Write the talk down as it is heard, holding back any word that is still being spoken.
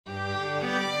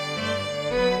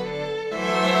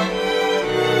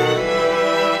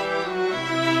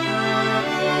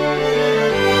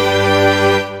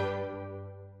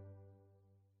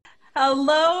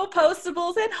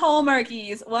Postables and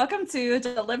Hallmarkies. Welcome to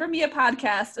Deliver Me a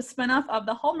Podcast, a spinoff of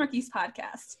the Hallmarkies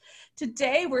podcast.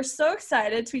 Today, we're so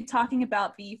excited to be talking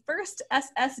about the first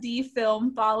SSD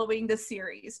film following the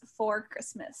series, For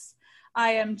Christmas. I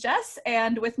am Jess,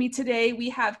 and with me today, we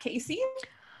have Casey.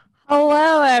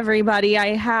 Hello, everybody.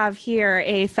 I have here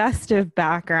a festive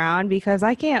background because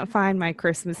I can't find my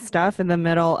Christmas stuff in the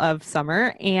middle of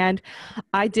summer, and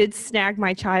I did snag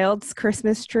my child's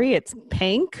Christmas tree. It's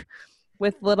pink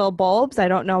with little bulbs. I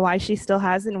don't know why she still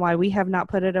hasn't, why we have not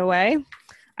put it away.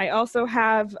 I also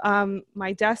have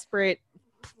my desperate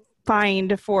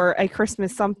find for a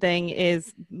Christmas something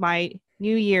is my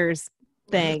New Year's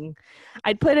thing.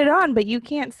 I'd put it on, but you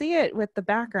can't see it with the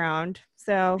background.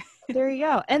 So there you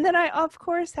go. And then I, of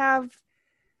course, have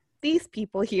these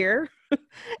people here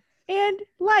and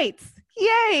lights.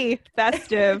 Yay!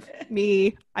 Festive.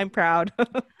 Me. I'm proud.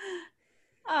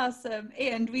 Awesome.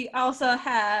 And we also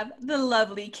have the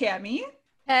lovely Cammie.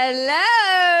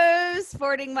 Hello,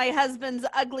 sporting my husband's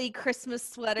ugly Christmas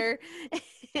sweater.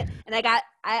 And I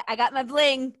got my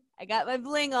bling. I got my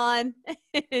bling on.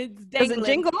 It's dangling. Does it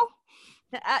jingle?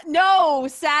 No,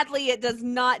 sadly it does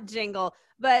not jingle,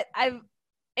 but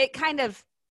it kind of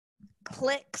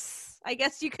clicks, I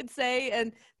guess you could say.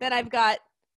 And then I've got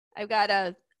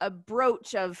a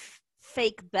brooch of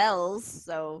fake bells,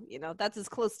 so that's as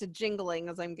close to jingling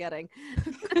as I'm getting.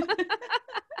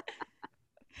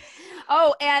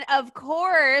 Oh, and of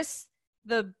course,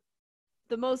 the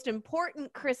most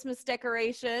important Christmas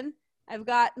decoration, I've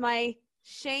got my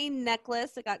Shane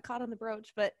necklace. It got caught on the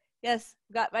brooch, but yes,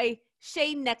 got my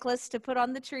Shane necklace to put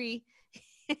on the tree.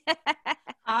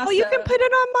 Awesome. Oh, you can put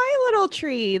it on my little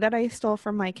tree that I stole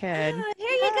from my kid. Here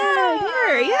you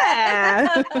go.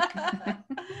 Yeah.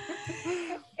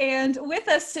 And with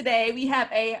us today, we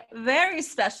have a very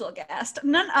special guest,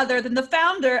 none other than the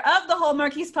founder of the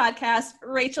Hallmarkies podcast,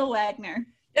 Rachel Wagner.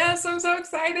 Yes, I'm so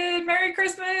excited. Merry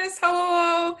Christmas.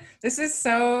 Hello. This is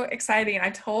so exciting.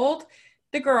 I told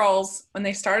the girls when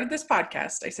they started this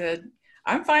podcast, I said,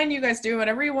 I'm fine. You guys do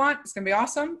whatever you want. It's going to be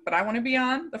awesome, but I want to be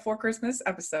on the For Christmas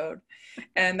episode.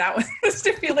 And that was the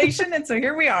stipulation. And so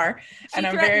here we are. She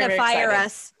threatened to fire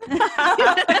us.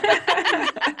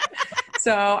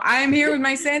 So I'm here with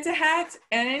my Santa hat,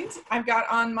 and I've got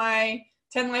on my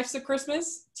 10 Lives of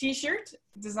Christmas t-shirt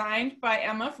designed by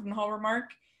Emma from the Hallmark.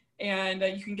 And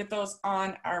you can get those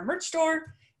on our merch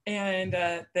store. And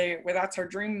that's our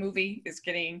dream movie, is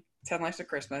getting 10 Lives of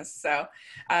Christmas. So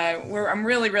I'm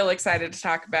really, really excited to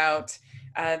talk about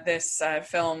this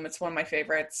film. It's one of my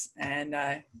favorites, and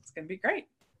it's going to be great.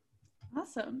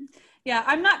 Awesome. Yeah,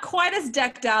 I'm not quite as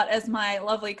decked out as my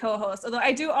lovely co-host, although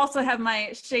I do also have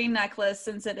my Shane necklace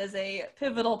since it is a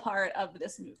pivotal part of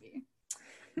this movie.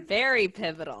 Very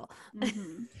pivotal.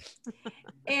 Mm-hmm.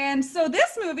 And so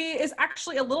this movie is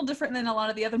actually a little different than a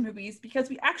lot of the other movies because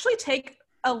we actually take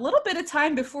a little bit of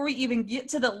time before we even get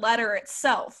to the letter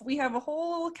itself. We have a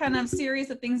whole kind of series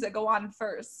of things that go on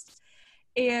first.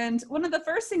 And one of the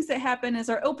first things that happen is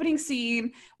our opening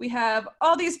scene. We have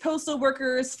all these postal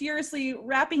workers furiously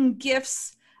wrapping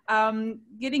gifts,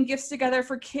 getting gifts together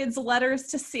for kids' letters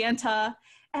to Santa.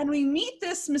 And we meet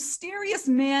this mysterious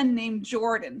man named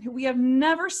Jordan, who we have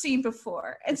never seen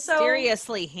before. And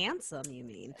mysteriously handsome, you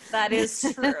mean? That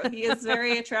is true. He is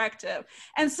very attractive.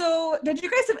 And so did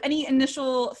you guys have any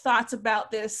initial thoughts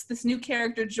about this new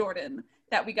character, Jordan,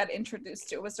 that we got introduced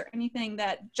to? Was there anything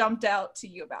that jumped out to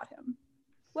you about him?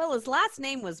 Well, his last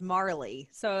name was Marley,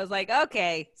 so I was like,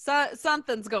 okay, so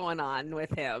something's going on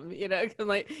with him, 'cause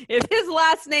like if his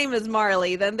last name is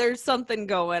Marley, then there's something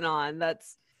going on.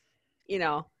 That's,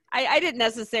 I didn't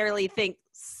necessarily think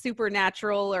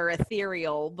supernatural or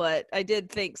ethereal, but I did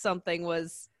think something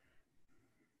was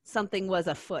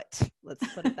afoot. Let's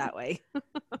put it that way.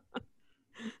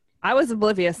 I was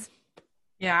oblivious.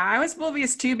 Yeah, I was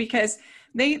oblivious too because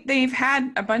they've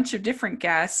had a bunch of different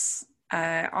guests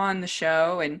on the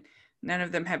show, and none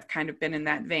of them have kind of been in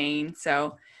that vein.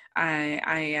 So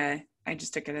I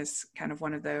just took it as kind of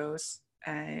one of those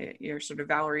your sort of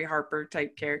Valerie Harper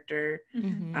type character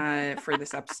for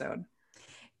this episode.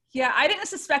 Yeah, I didn't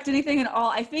suspect anything at all.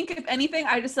 I think if anything,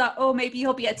 I just thought, oh, maybe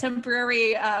he'll be a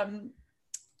temporary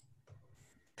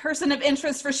person of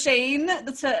interest for Shane,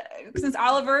 since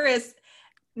Oliver is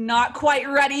not quite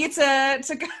ready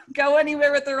to go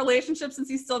anywhere with the relationship since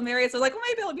he's still married. So like, well,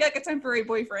 maybe he'll be like a temporary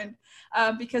boyfriend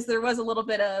because there was a little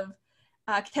bit of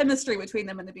chemistry between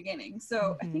them in the beginning.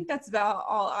 So I think that's about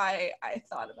all I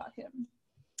thought about him.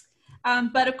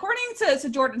 But according to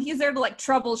Jordan, he's there to like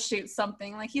troubleshoot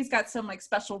something. Like he's got some like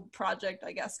special project,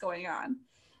 I guess, going on.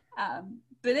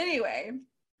 But anyway,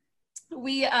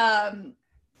 we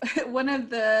one of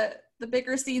the the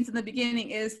bigger scenes in the beginning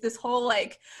is this whole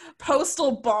like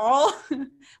postal ball,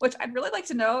 which I'd really like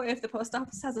to know if the post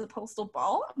office has a postal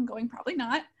ball. I'm going probably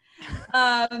not.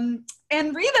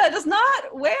 And Rita does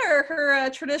not wear her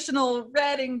traditional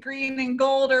red and green and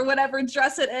gold or whatever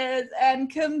dress it is, and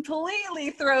completely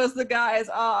throws the guys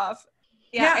off.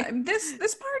 Yeah, this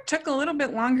part took a little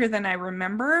bit longer than I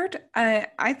remembered.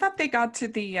 I thought they got to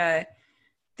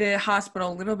the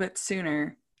hospital a little bit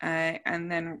sooner,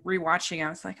 and then rewatching, I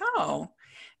was like, oh,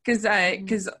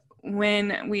 because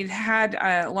when we'd had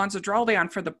Alonso Duralde on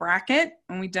for the bracket,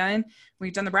 when we'd done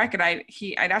the bracket, I'd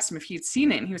asked him if he'd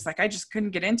seen it, and he was like, I just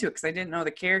couldn't get into it because I didn't know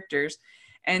the characters,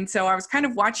 and so I was kind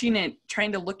of watching it,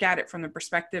 trying to look at it from the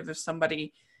perspective of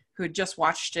somebody who had just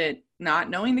watched it, not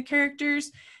knowing the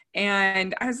characters.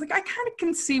 And I was like, I kind of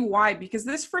can see why, because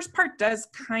this first part is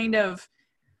kind of,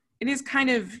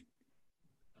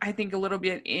 I think, a little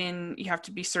bit you have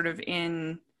to be sort of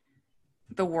in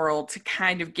the world to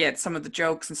kind of get some of the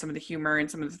jokes and some of the humor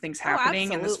and some of the things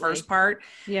happening in this first part.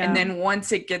 Yeah. And then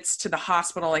once it gets to the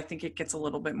hospital, I think it gets a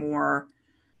little bit more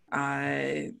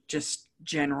just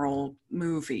general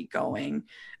movie going,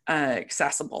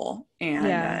 accessible.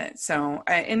 And so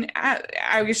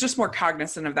I was just more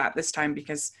cognizant of that this time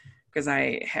because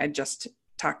I had just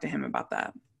talked to him about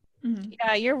that. Mm-hmm.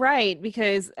 Yeah, you're right,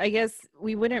 because I guess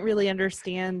we wouldn't really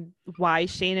understand why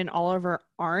Shane and Oliver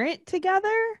aren't together,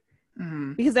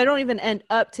 because they don't even end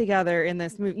up together in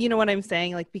this movie. You know what I'm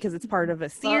saying? Like, because it's part of a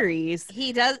series.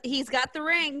 Well, he's got the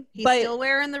ring. He's still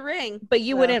wearing the ring. But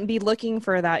you wouldn't be looking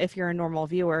for that if you're a normal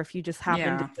viewer. If you just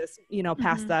happen to just,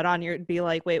 pass that on, you'd be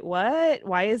like, wait, what?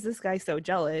 Why is this guy so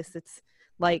jealous? It's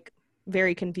like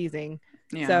very confusing.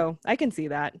 Yeah. So I can see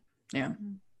that. Yeah.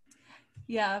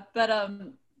 Yeah, but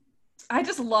I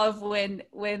just love when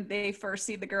they first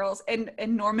see the girls and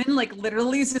Norman like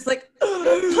literally is just like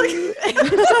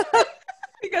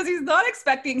because he's not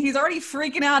expecting, he's already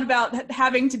freaking out about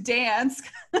having to dance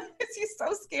because he's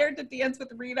so scared to dance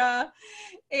with Rita,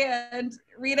 and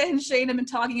Rita and Shane have been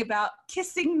talking about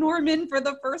kissing Norman for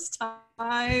the first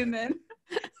time. And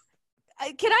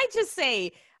can I just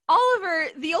say, Oliver,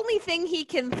 the only thing he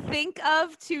can think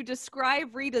of to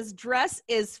describe Rita's dress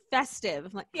is festive.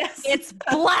 I'm like, yes, it's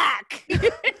black.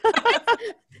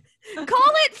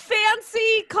 Call it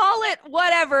fancy, call it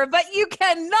whatever, but you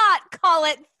cannot call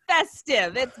it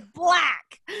festive. It's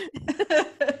black.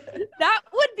 That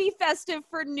would be festive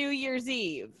for New Year's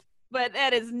Eve, but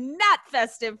that is not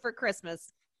festive for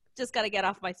Christmas. Just got to get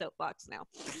off my soapbox now.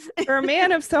 For a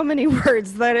man of so many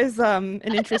words, that is an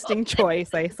interesting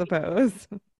choice, I suppose.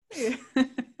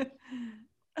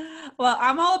 Well,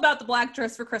 I'm all about the black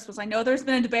dress for Christmas. I know there's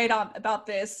been a debate about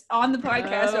this on the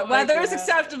podcast, whether it's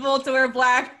acceptable to wear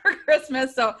black for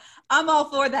Christmas. So I'm all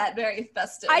for that very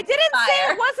festive. I didn't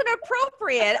say it wasn't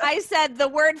appropriate. I said the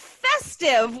word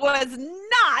festive was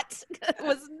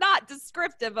not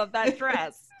descriptive of that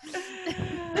dress.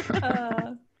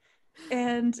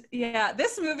 And yeah,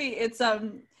 this movie,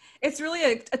 it's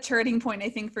really a turning point, I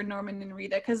think, for Norman and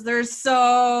Rita, because they're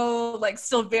so like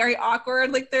still very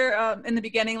awkward. Like they're in the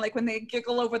beginning, like when they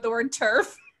giggle over the word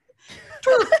turf.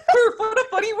 turf, what a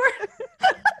funny word.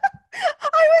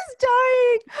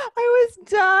 I was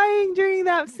dying during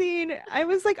that scene. I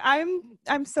was like, I'm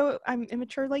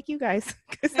immature like you guys.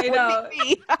 I know.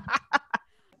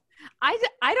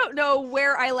 I don't know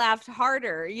where I laughed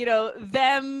harder.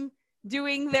 Them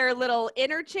doing their little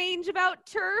interchange about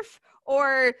turf,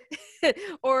 or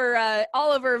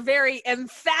Oliver very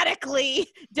emphatically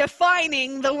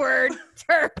defining the word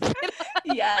turf.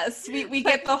 Yes, we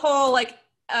get the whole like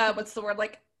what's the word,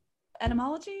 like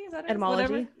etymology? Is that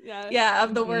etymology? Yeah,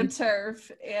 of the word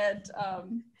turf, and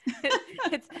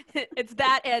it's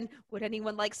that. And would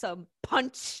anyone like some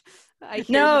punch?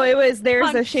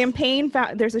 There's a champagne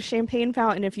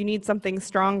fountain if you need something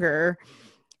stronger.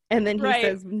 And then he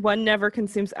says, one never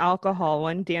consumes alcohol,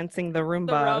 one dancing the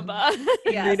Roomba.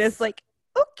 Yes. Rita's like,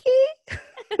 okay.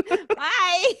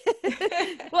 Bye.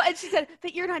 Well, and she said,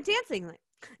 but you're not dancing. Like,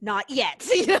 not yet.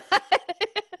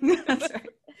 That's right.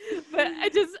 But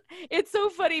it's so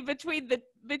funny between the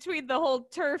whole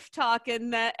turf talk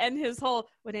and his whole,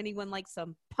 would anyone like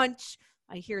some punch?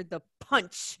 I hear the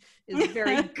punch is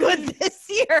very good this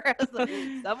year. I was like,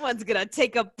 someone's going to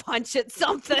take a punch at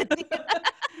something.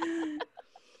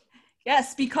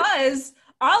 Yes, because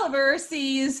Oliver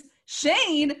sees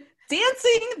Shane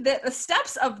dancing the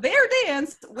steps of their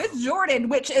dance with Jordan,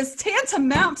 which is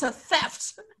tantamount to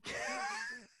theft.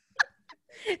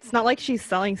 It's not like she's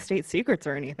selling state secrets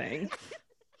or anything.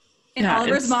 In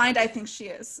Oliver's mind, I think she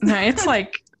is. No, it's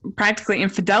like practically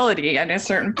infidelity at a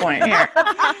certain point here.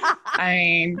 I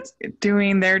mean,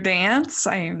 doing their dance,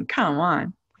 come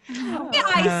on.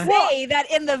 I say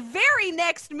that in the very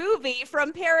next movie,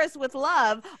 From Paris with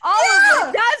Love,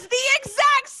 Oliver does the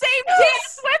exact same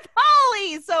dance with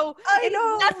Holly. So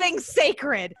it's nothing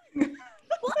sacred.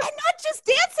 Well, and not just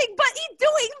dancing, but he's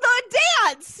doing the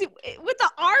dance with the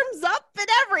arms up and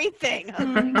everything.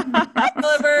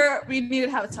 Oliver, we need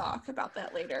to have a talk about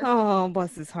that later. Oh,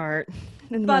 bless his heart.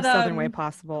 In the most southern way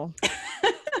possible.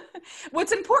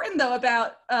 What's important, though,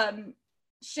 about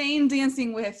Shane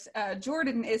dancing with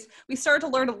Jordan is we started to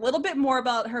learn a little bit more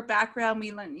about her background.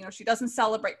 We learned, she doesn't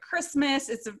celebrate Christmas.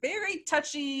 It's a very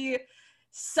touchy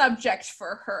subject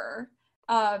for her.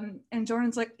 And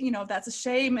Jordan's like, that's a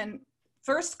shame. And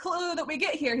first clue that we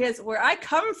get here is where I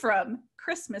come from,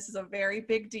 Christmas is a very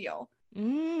big deal.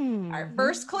 Our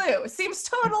first clue. It seems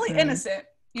totally innocent.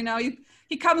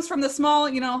 He comes from the small,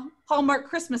 Hallmark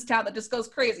Christmas town that just goes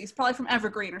crazy. He's probably from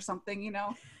Evergreen or something,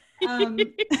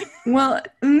 Well,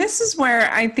 and this is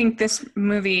where I think this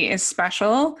movie is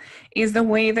special, is the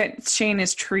way that Shane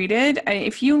is treated.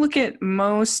 If you look at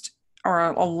most or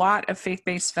a lot of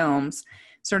faith-based films,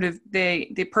 sort of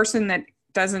the person that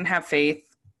doesn't have faith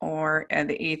or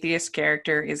the atheist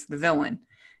character is the villain,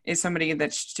 is somebody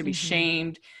that's to be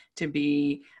shamed, to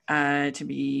be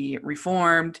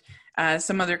reformed,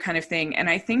 some other kind of thing. And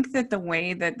I think that the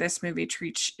way that this movie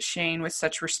treats Shane with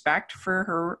such respect for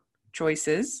her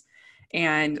choices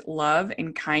and love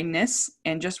and kindness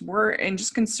and just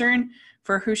concern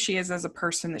for who she is as a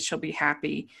person, that she'll be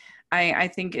happy, I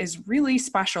think is really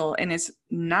special and is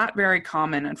not very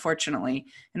common, unfortunately.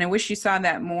 And I wish you saw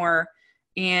that more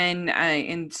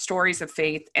in stories of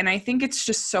faith. And I think it's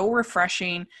just so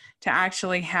refreshing to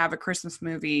actually have a Christmas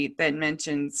movie that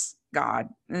mentions God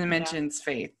and that mentions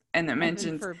faith and that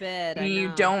mentions forbid,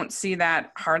 you don't see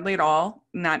that hardly at all,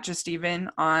 not just even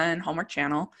on Hallmark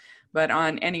Channel, but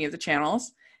on any of the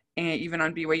channels, and even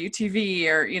on BYU TV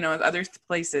or other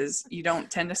places. You don't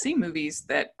tend to see movies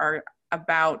that are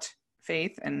about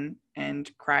faith and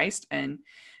Christ and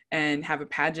have a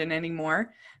pageant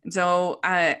anymore. And so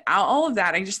all of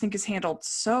that I just think is handled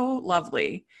so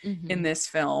lovely in this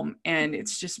film, and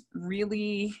it's just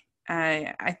really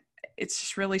it's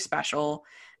just really special.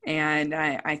 And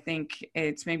I think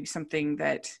it's maybe something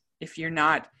that if you're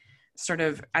not sort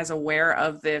of as aware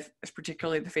of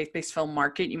particularly the faith-based film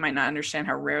market, you might not understand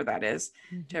how rare that is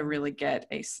to really get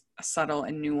a subtle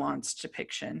and nuanced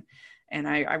depiction. And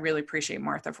I really appreciate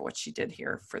Martha for what she did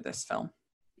here for this film.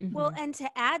 Well, and to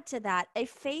add to that, a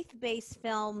faith-based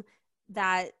film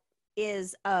that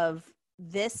is of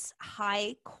this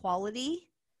high quality,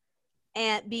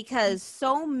 and because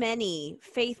so many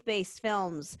faith-based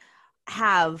films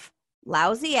have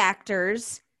lousy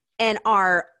actors and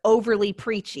are overly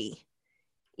preachy,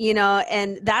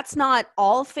 and that's not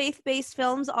all faith-based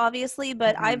films, obviously,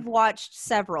 but I've watched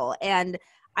several and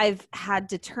I've had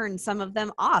to turn some of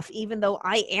them off, even though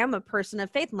I am a person of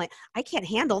faith. I'm like, I can't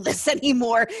handle this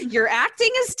anymore. Your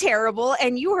acting is terrible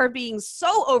and you are being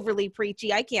so overly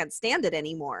preachy. I can't stand it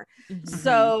anymore.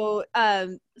 So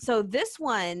this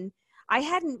one, I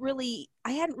hadn't really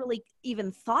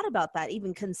even thought about that,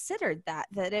 even considered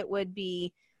that it would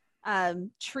be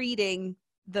treating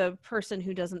the person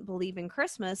who doesn't believe in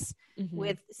Christmas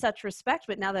with such respect.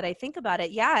 But now that I think about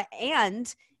it,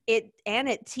 and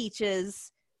it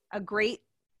teaches a great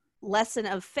lesson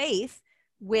of faith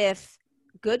with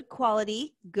good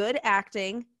quality, good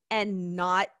acting, and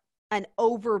not an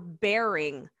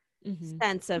overbearing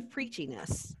sense of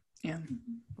preachiness. Yeah.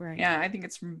 Right. Yeah, I think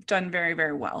it's done very,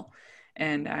 very well.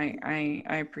 And I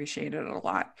appreciate it a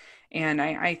lot. And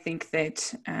I think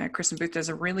that Kristen Booth does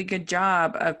a really good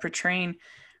job of portraying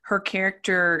her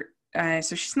character.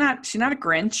 So she's not a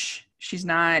Grinch. She's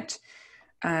not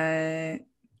A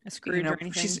Scrooge or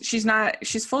anything.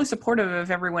 She's fully supportive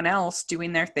of everyone else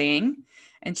doing their thing,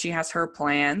 and she has her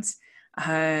plans.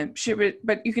 But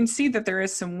you can see that there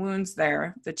is some wounds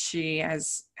there that she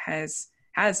has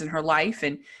in her life,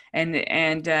 and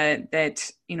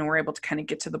that we're able to kind of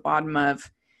get to the bottom of,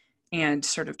 and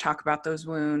sort of talk about those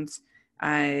wounds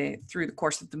through the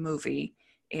course of the movie.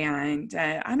 And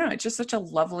I don't know, it's just such a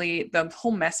lovely, the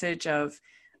whole message of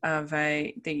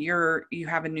that you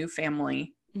have a new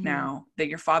family now, that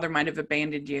your father might have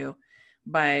abandoned you,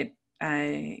 but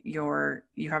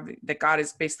that God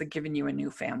has basically given you a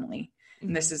new family.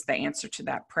 And this is the answer to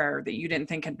that prayer that you didn't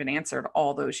think had been answered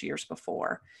all those years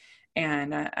before.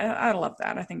 And I love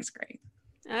that. I think it's great.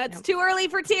 It's too early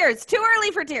for tears.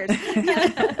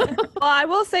 Well, I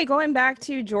will say, going back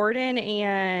to Jordan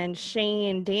and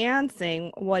Shane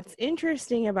dancing, what's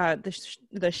interesting about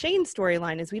the Shane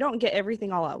storyline is we don't get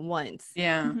everything all at once.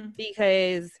 Yeah.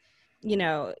 Because,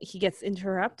 he gets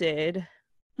interrupted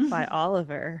by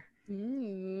Oliver.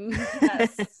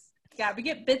 Yes. Yeah, we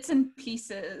get bits and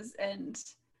pieces, and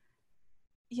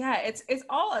yeah, it's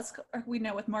all, as we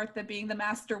know, with Martha being the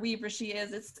master weaver she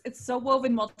is, it's so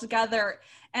woven well together.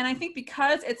 And I think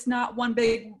because it's not one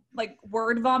big like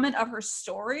word vomit of her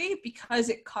story, because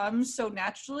it comes so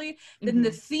naturally, then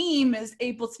the theme is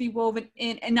able to be woven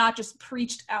in and not just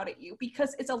preached out at you,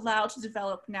 because it's allowed to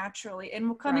develop naturally. And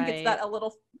we'll kind of get to that a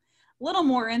little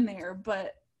more in there,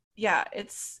 but yeah,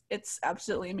 it's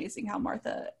absolutely amazing how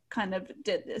Martha kind of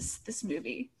did this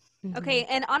movie. Okay,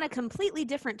 and on a completely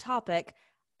different topic,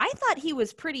 I thought he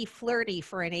was pretty flirty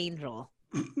for an angel.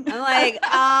 I'm like,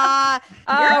 are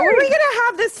we gonna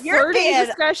have this flirty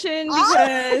discussion?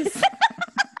 Because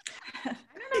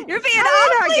you're being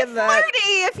awfully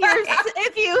flirty.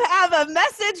 If you have a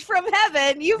message from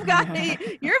heaven, you're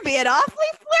being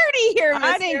awfully flirty here, mister.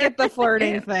 I didn't get the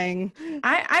flirting thing.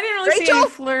 I didn't really see any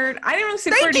flirt. I didn't really see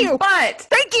flirting, but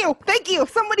thank you.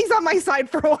 Somebody's on my side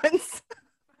for once.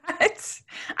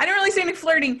 I don't really see any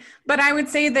flirting, but I would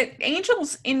say that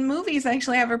angels in movies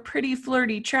actually have a pretty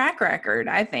flirty track record,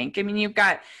 I think. I mean, you've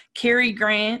got Cary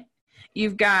Grant,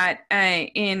 you've got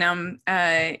in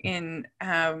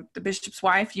The Bishop's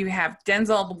Wife, you have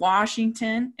Denzel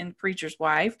Washington in Preacher's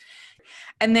Wife,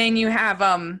 and then you have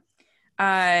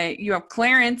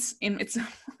Clarence in It's a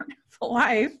Wonderful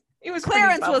Life.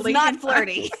 Clarence was not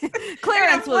flirty.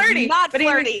 Clarence was not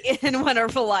flirty in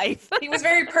Wonderful Life. He was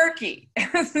very perky.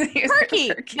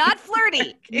 Perky, not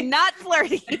flirty. Not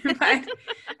flirty.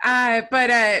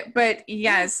 but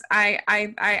yes,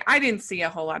 I didn't see a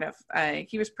whole lot of.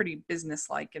 He was pretty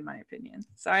businesslike in my opinion.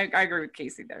 So I agree with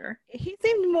Casey there. He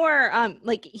seemed more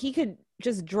like he could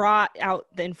just draw out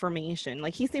the information.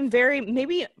 Like he seemed very,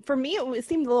 maybe for me it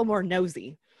seemed a little more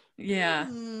nosy. Yeah.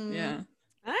 Yeah.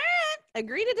 All right.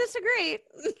 Agree to disagree.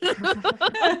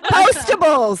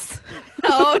 Postables.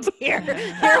 Oh dear.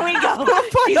 Here we go.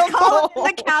 She's calling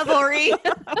the cavalry.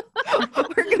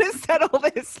 We're gonna settle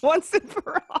this once and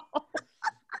for all.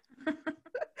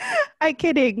 I'm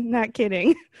kidding, not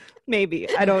kidding. Maybe.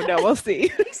 I don't know. We'll see.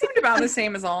 He seemed about the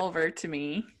same as Oliver to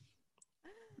me.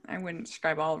 I wouldn't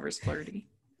describe Oliver as flirty.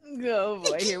 Oh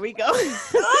boy, here we go.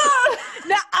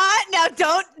 Now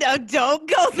don't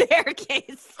go there,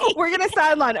 Casey. We're gonna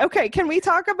sideline. Okay, can we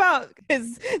talk about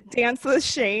his dance with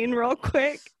Shane real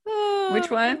quick?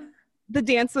 Which one? The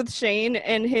dance with Shane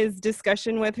and his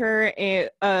discussion with her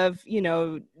of,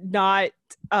 not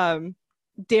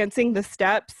dancing the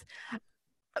steps.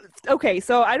 Okay,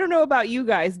 so I don't know about you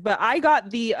guys, but I got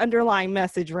the underlying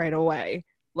message right away.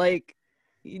 Like,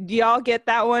 do y'all get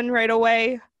that one right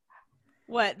away?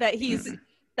 What, that he's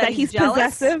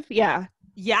possessive? Yeah.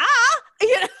 Yeah.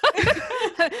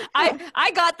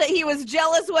 I got that he was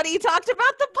jealous when he talked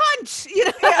about the punch.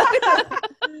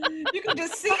 You can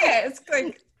just see it. It's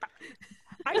like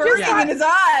bursting in his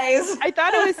eyes. I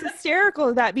thought it was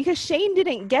hysterical that because Shane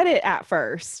didn't get it at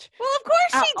first. Well, of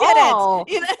course she didn't.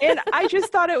 And I just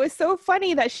thought it was so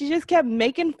funny that she just kept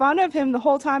making fun of him the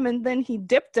whole time, and then he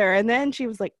dipped her, and then she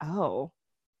was like, "Oh,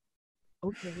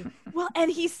 okay." Well,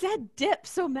 and he said "dip"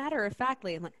 so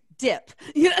matter-of-factly. I'm like, "Dip."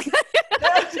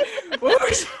 It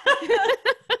was.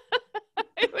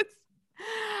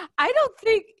 I don't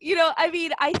think,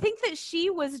 I think that she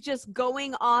was just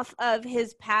going off of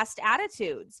his past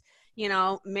attitudes.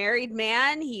 Married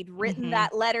man, he'd written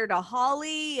that letter to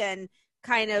Holly and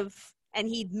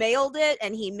he'd mailed it,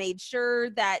 and he made sure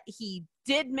that he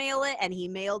did mail it, and he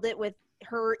mailed it with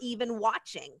her even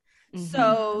watching.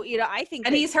 So, I think,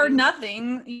 and he's heard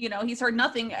nothing, he's heard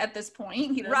nothing at this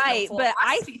point. Right. But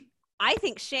I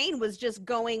think Shane was just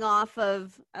going off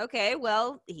of, okay,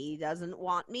 well, he doesn't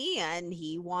want me, and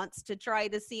he wants to try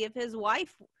to see if his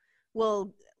wife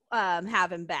will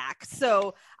have him back.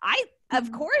 So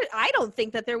of course, I don't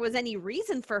think that there was any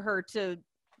reason for her to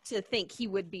think he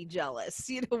would be jealous,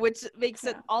 which makes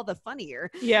it all the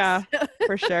funnier. Yeah,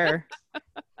 for sure.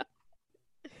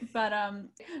 But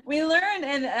we learned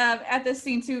at this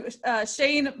scene too,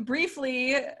 Shane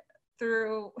briefly,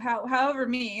 through however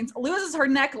means, loses her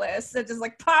necklace. It just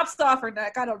like pops off her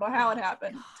neck. I don't know how it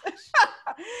happened.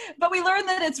 But we learned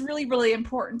that it's really, really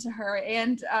important to her.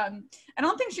 And I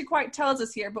don't think she quite tells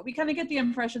us here, but we kind of get the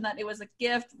impression that it was a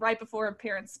gift right before her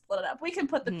parents split it up. We can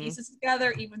put the pieces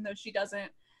together, even though she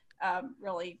doesn't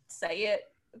really say it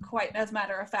quite as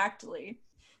matter-of-factly.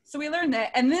 So we learned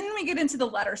that. And then we get into the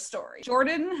letter story.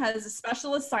 Jordan has a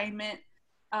special assignment.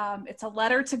 It's a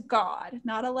letter to God,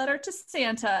 not a letter to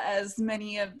Santa, as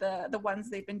many of the ones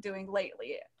they've been doing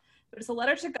lately. But it's a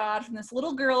letter to God from this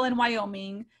little girl in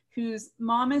Wyoming whose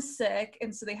mom is sick,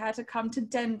 and so they had to come to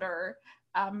Denver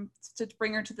to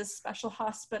bring her to this special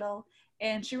hospital.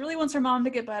 and she really wants her mom to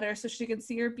get better so she can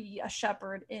see her be a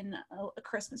shepherd in a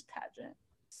Christmas pageant.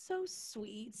 So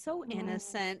sweet, so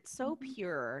innocent, so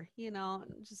pure,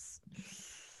 just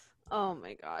oh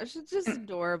my gosh, it's just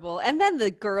adorable. And then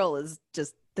the girl is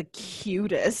just the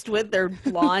cutest with their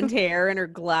blonde hair and her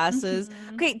glasses.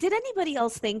 Okay, did anybody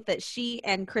else think that she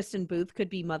and Kristen Booth could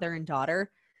be mother and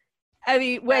daughter? I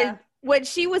mean, when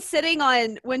she was sitting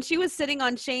on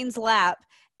Shane's lap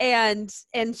and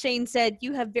Shane said,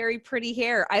 "You have very pretty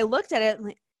hair," I looked at it and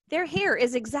like, their hair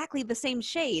is exactly the same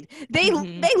shade. They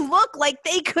look like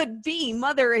they could be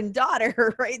mother and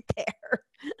daughter right there.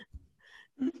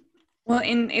 Well,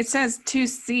 and it says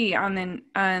 2C on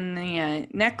the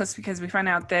necklace because we find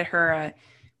out that her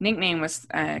nickname was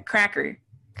Cracker.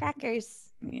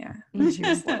 Crackers. Yeah, she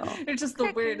was little. It's just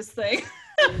the weirdest thing.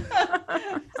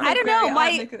 I don't know.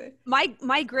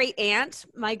 My great aunt,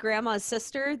 my grandma's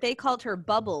sister, they called her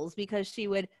Bubbles because she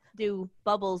would do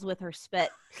bubbles with her spit.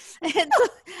 And so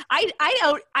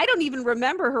I don't even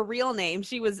remember her real name.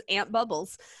 She was Aunt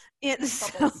Bubbles.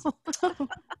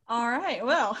 All right,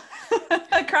 well,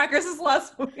 Crackers is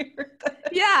less weird.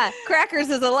 Yeah, Crackers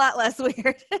is a lot less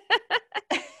weird.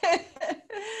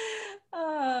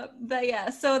 But yeah,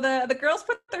 so the girls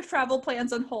put their travel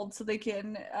plans on hold so they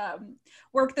can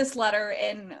work this letter,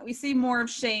 and we see more of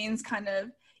Shane's kind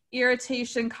of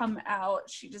irritation come out.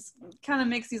 She just kind of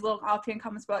makes these little offhand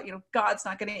comments about, God's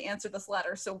not going to answer this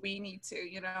letter, so we need to,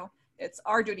 it's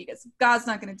our duty because God's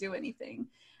not going to do anything.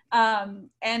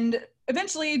 And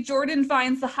eventually Jordan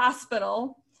finds the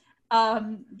hospital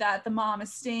that the mom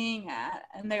is staying at,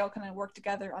 and they all kind of work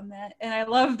together on that. And I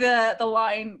love the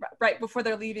line right before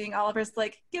they're leaving. Oliver's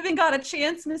like, "Giving God a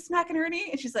chance, Miss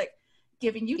McInerney," and she's like,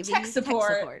 "Giving you tech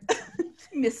support,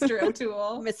 Mr.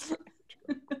 O'Toole." Mr.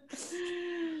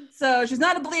 So she's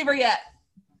not a believer yet.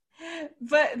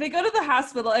 But they go to the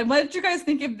hospital, and what did you guys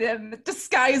think of them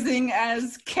disguising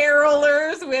as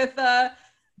carolers with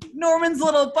Norman's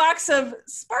little box of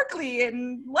sparkly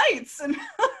and lights? And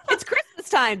it's Christmas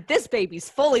time. This baby's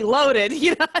fully loaded.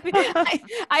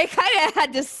 I kind of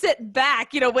had to sit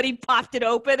back, when he popped it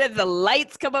open and the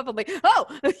lights come up. I'm like, oh,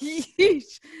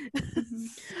 yeesh.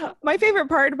 My favorite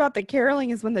part about the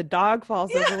caroling is when the dog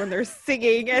falls over when they're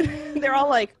singing, and they're all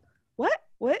like, what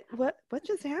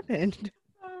just happened?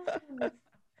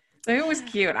 So it was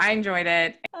cute. I enjoyed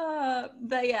it.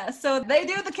 But yeah, so they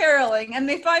do the caroling and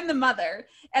they find the mother,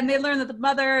 and they learn that the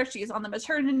mother, she's on the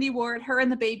maternity ward. Her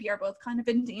and the baby are both kind of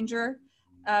in danger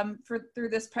through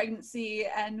this pregnancy.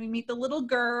 And we meet the little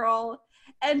girl,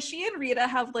 and she and Rita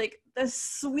have like the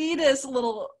sweetest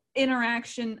little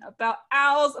interaction about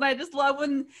owls. And I just love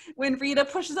when Rita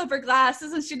pushes up her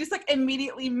glasses and she just like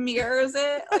immediately mirrors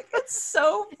it. Like, it's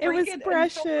so freaking it was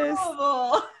precious.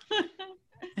 adorable.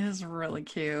 It was really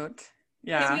cute.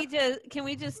 Yeah. Can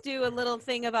we just do a little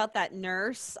thing about that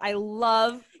nurse? I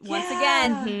love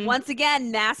once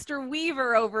again Master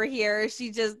Weaver over here.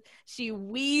 She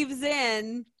weaves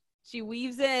in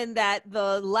that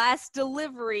the last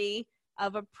delivery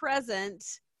of a present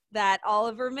that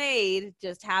Oliver made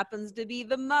just happens to be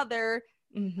the mother.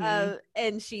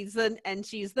 And she's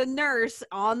the nurse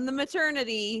on the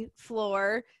maternity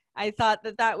floor. I thought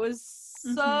that was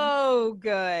so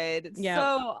good.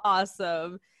 So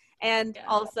awesome. And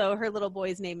also her little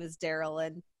boy's name is Daryl,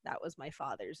 and that was my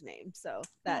father's name. So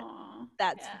that's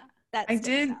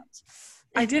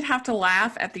I did have to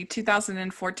laugh at the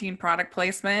 2014 product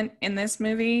placement in this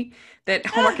movie that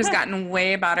Hallmark has gotten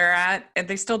way better at. And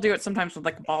they still do it sometimes with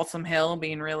like Balsam Hill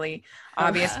being really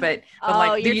obvious, but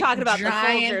like you're talking about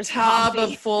giant the Folgers tub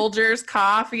coffee. of Folgers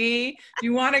coffee.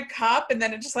 You want a cup, and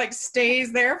then it just like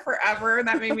stays there forever. And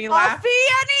that made me laugh. Coffee,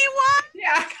 anyone?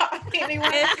 Yeah, coffee,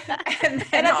 anyone. And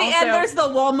at the end, there's the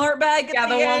Walmart bag. Yeah,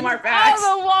 the Walmart bag.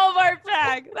 Oh, the Walmart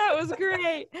bag. That was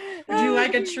great. Would you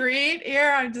like a treat?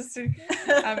 Here,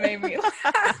 that made me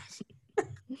laugh.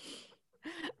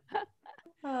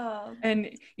 And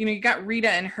you got Rita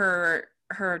and her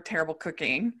terrible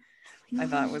cooking. I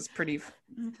thought it was pretty.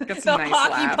 Got some nice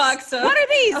hockey laughs. pucks. What are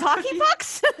these? Hockey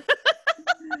pucks?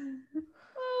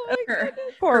 Oh my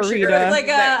goodness. Poor For Rita. sure. Like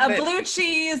a blue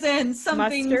cheese and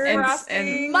something Mustard.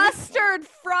 frosting. Mustard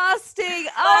frosting.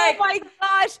 Oh my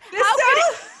gosh. How could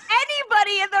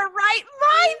anybody in their right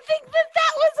mind think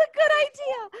that was a good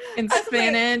idea? And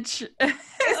spinach.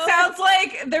 It sounds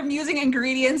like they're using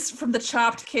ingredients from the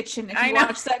Chopped Kitchen. If I you know.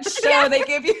 watch that show, they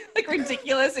give you like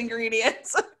ridiculous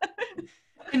ingredients.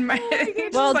 And it's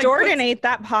just Well, like, Jordan puts- ate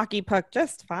that hockey puck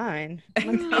just fine.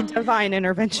 Must be divine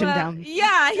intervention Well, down.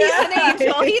 yeah, he's an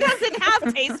angel. He doesn't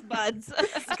have taste buds.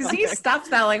 because he stuffs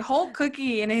that like whole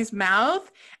cookie in his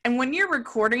mouth, and when you're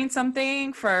recording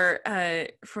something for a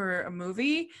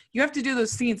movie, you have to do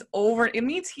those scenes over. It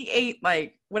means he ate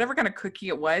like whatever kind of cookie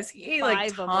it was. He ate like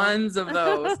 5 of them. tons of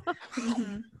those.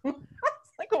 Mhm.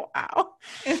 Like, oh, wow.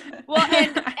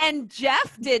 Well, and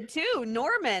Jeff did too.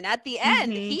 Norman at the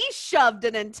end, Mhm. he shoved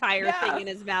an entire Yeah. thing in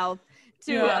his mouth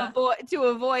to Yeah.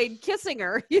 avoid kissing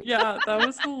her. Yeah, that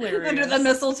was hilarious. Under the I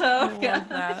mistletoe. love Yeah.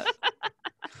 that.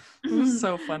 It was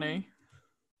so funny.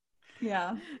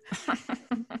 Yeah.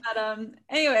 But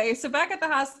anyway, so back at the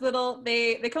hospital,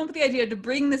 they come up with the idea to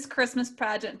bring this Christmas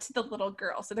pageant to the little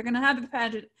girl. So they're gonna have the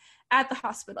pageant at the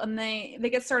hospital, and they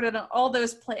get started on all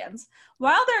those plans.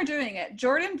 While they're doing it,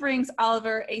 Jordan brings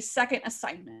Oliver a second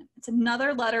assignment. It's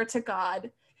another letter to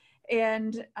God,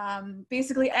 and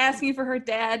basically asking for her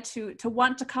dad to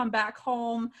want to come back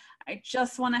home. I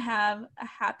just want to have a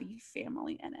happy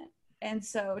family in it. And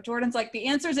so Jordan's like, the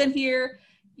answer's in here.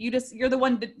 You're the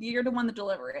one to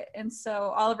deliver it. And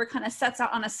so Oliver kind of sets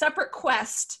out on a separate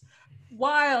quest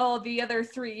while the other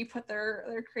three put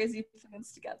their crazy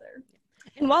plans together.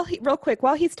 And while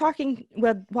he's talking,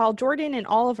 while Jordan and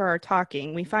Oliver are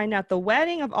talking, we find out the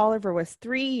wedding of Oliver was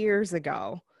 3 years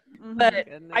ago. Mhm. But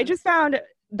I just found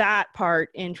that part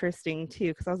interesting too,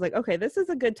 because I was like, okay, this is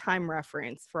a good time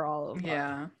reference for all of us.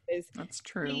 Yeah, Is that's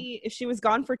true. she was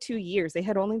gone for 2 years. They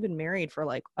had only been married for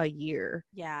like a year.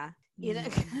 Yeah. You know?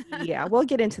 Yeah, we'll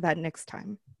get into that next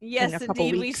time. Yes, a couple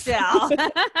indeed, we weeks. shall.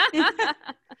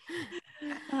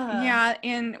 Yeah,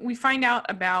 and we find out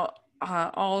about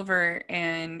Oliver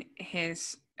and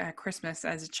his Christmas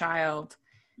as a child.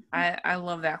 I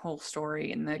love that whole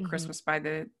story in the Mhm. Christmas by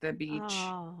the beach.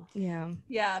 Oh. Yeah.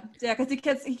 Yeah,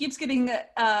 because he keeps getting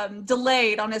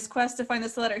delayed on his quest to find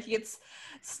this letter. He gets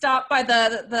stopped by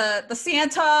the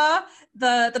Santa,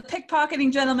 the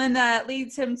pickpocketing gentleman that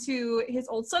leads him to his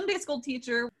old Sunday school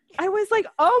teacher. I was like,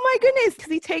 oh my goodness,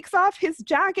 because he takes off his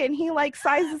jacket and he like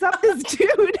sizes up this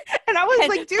dude. And I was And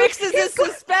like, dude, fixes his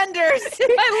suspenders.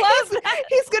 I love that.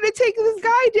 he's going to take this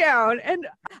guy down. And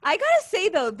I gotta say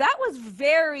though, that was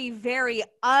very, very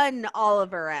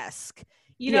un-Oliver-esque.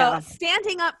 You know, Yeah.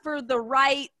 standing up for the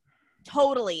right,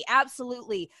 totally,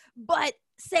 absolutely. But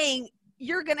saying,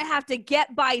 you're gonna have to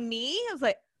get by me? I was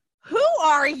like, who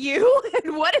are you?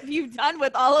 And what have you done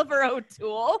with Oliver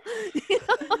O'Toole?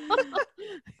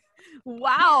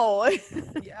 Wow.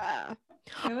 yeah.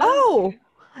 It was- Oh,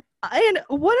 and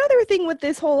one other thing with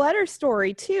this whole letter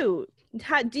story too.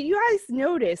 Do you guys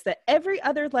notice that every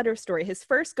other letter story, his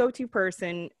first go-to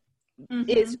person Mhm.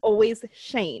 is always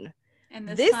Shane? and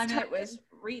this this time time it was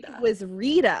Rita. It was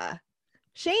Rita.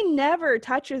 Shane never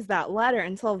touches that letter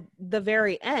until the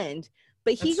very end,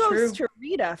 but he That's goes true. to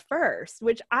Rita first,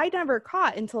 which I never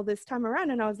caught until this time around.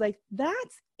 And I was like,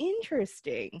 that's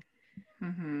interesting.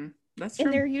 Mm-hmm. That's And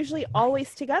true. they're usually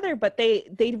always together, but they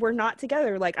were not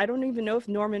together. Like, I don't even know if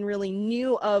Norman really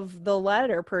knew of the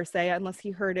letter per se, unless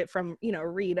he heard it from,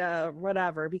 Rita or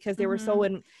whatever, because they were so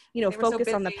They were so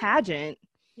focused on the busy. pageant.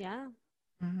 Yeah.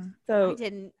 Mm-hmm. So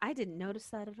I didn't notice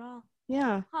that at all.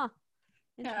 yeah.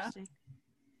 Interesting.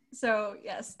 So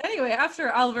yes. Anyway,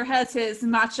 after Oliver has his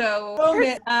macho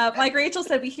moment, like Rachel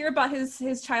said, we hear about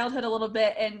his childhood a little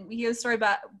bit, and we hear the story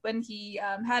about when he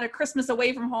had a Christmas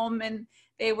away from home, and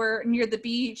they were near the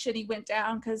beach, and he went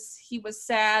down because he was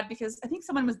sad because I think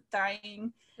someone was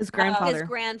dying, His His grandfather.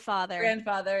 grandfather,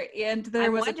 and there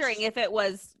I'm was wondering if it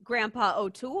was Grandpa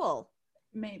O'Toole.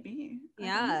 maybe. I don't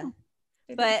Yeah. know.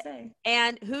 They didn't But- say.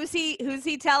 And who's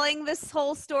he telling this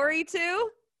whole story to?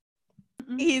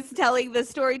 Mhm. He's telling the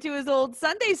story to his old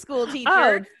Sunday school teacher.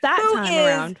 Oh, that who time is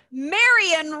around.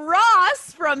 Marion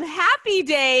Ross from Happy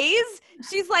Days.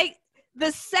 She's like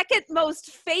the second most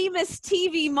famous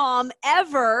TV mom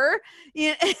ever.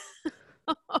 Yeah.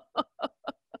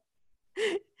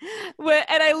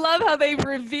 And I love how they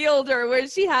revealed her where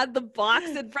she had the box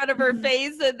in front of her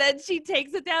face and then she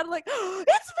takes it down like, oh,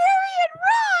 it's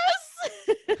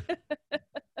Marion Ross.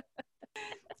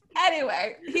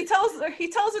 Anyway, he tells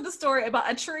her the story about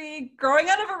a tree growing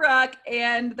out of a rock,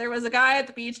 and there was a guy at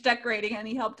the beach decorating, and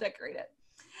he helped decorate it.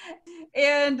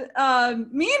 And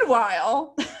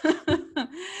meanwhile, the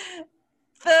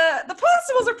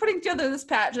Constables are putting together this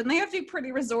pageant. They have to be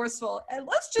pretty resourceful. And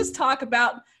let's just talk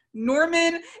about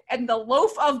Norman and the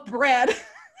loaf of bread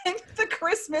and the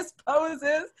Christmas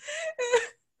poses.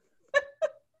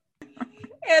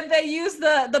 And they use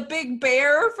the big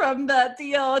bear from the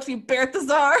DLT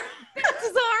Berthazar.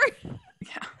 Bizarre.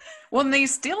 Well, they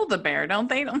steal the bear, don't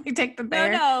they? Don't they take the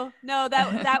bear? No.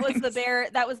 That was the bear.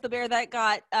 That was the bear that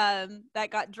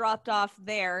got dropped off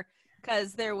there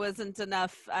because there wasn't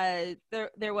enough.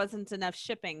 There wasn't enough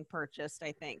shipping purchased.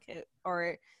 I think,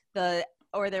 or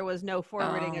there was no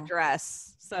forwarding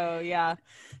address. So yeah.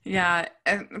 Yeah,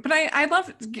 but I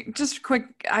love, just quick.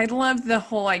 I love the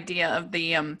whole idea of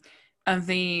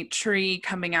the tree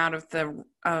coming out of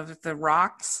the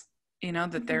rocks. You know,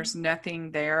 that there's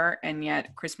nothing there, and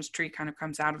yet Christmas tree kind of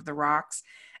comes out of the rocks,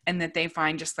 and that they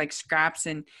find just like scraps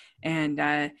and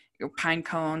pine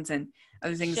cones and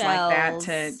other things like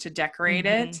that to decorate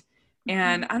it.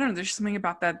 And I don't know, there's something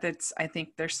about that I think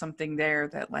there's something there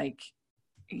that, like,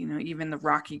 you know, even the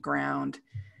rocky ground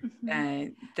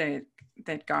that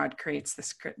God creates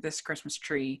this Christmas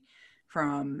tree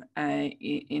from,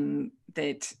 in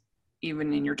that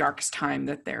even in your darkest time,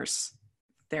 that there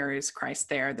is Christ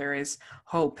there is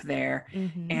hope there.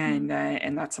 And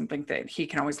that's something that he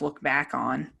can always look back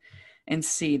on and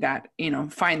see that, you know,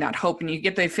 find that hope. And you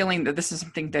get the feeling that this is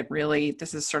something that really,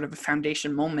 this is sort of a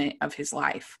foundation moment of his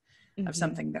life, of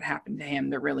something that happened to him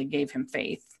that really gave him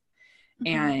faith.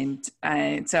 And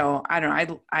so I don't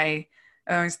know, I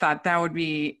always thought that would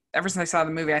be, ever since I saw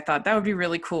the movie, I thought that would be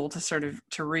really cool to sort of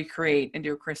to recreate and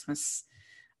do a Christmas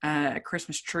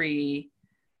tree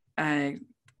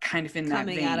kind of in that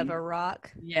vein. Coming out of a rock.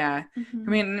 Yeah. I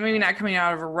mean, maybe not coming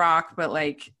out of a rock, but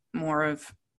like more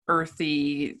of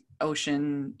earthy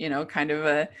ocean, you know, kind of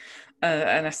an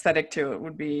aesthetic to it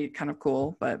would be kind of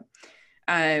cool. But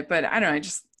I don't know,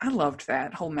 I loved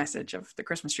that whole message of the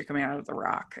Christmas tree coming out of the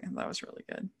rock, and that was really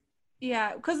good.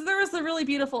 Yeah, because there was a really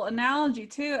beautiful analogy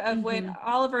too of when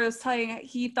Oliver was telling,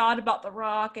 he thought about the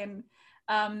rock and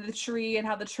the tree, and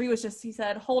how the tree was just, he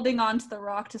said, holding on to the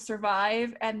rock to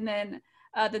survive. And then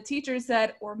the teacher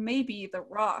said, or maybe the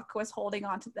rock was holding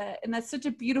on to that. And that's such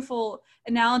a beautiful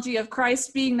analogy of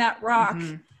Christ being that rock,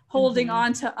 holding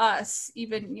on to us,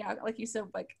 even, yeah, like you said,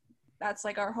 like that's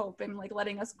like our hope, and like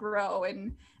letting us grow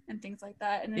and things like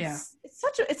that. And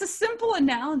it's a simple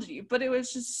analogy, but it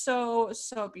was just so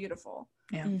beautiful.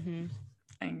 Yeah.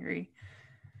 I agree.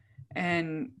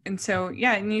 And so,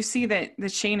 yeah, and you see that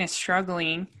Shane is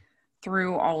struggling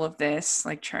through all of this,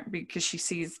 like because she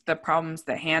sees the problems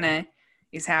that Hannah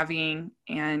is having,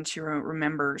 and she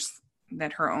remembers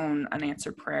that her own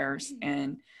unanswered prayers.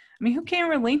 And I mean, who can't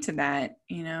relate to that?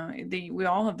 You know, we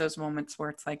all have those moments where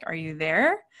it's like, are you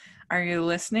there? Are you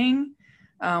listening?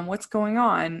 What's going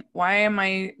on? Why am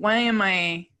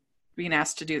I being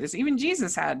asked to do this? Even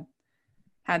Jesus had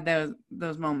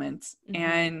those moments.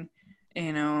 And,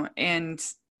 you know, and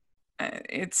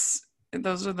it's,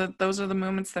 those are the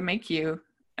moments that make you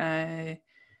in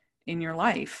your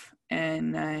life.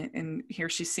 And here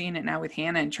she's seeing it now with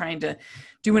Hannah, and trying to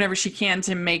do whatever she can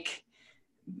to make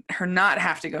her not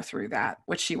have to go through that,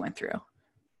 what she went through.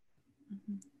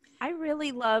 I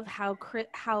really love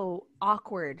how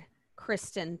awkward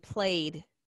Kristen played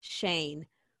Shane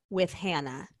with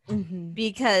Hannah,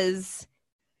 because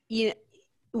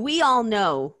we all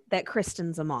know that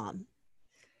Kristen's a mom,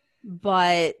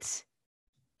 but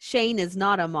Shane is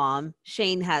not a mom.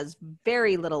 Shane has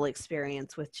very little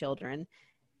experience with children,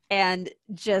 and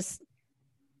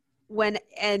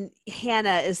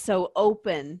Hannah is so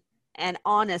open and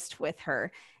honest with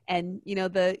her, and you know,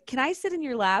 can I sit in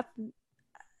your lap?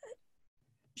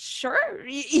 Sure.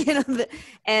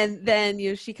 And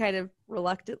then she kind of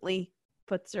reluctantly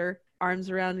puts her arms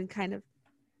around and kind of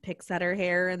picks at her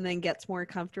hair, and then gets more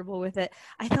comfortable with it.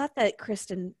 I thought that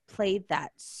Kristen played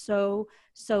that so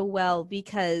well,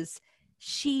 because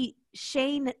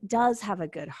Shane does have a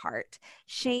good heart.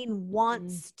 Shane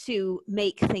wants to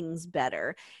make things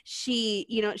better.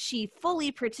 She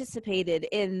fully participated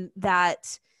in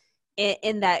that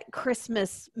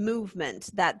Christmas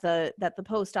movement that the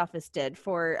post office did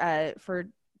for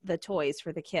the toys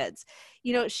for the kids.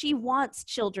 She wants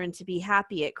children to be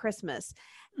happy at Christmas,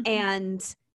 and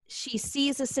she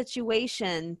sees a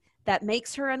situation that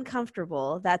makes her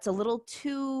uncomfortable, that's a little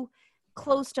too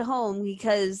close to home,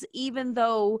 because even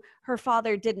though her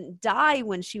father didn't die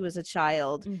when she was a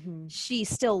child, she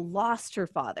still lost her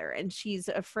father, and she's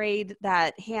afraid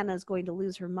that Hannah's going to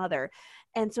lose her mother.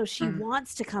 And so she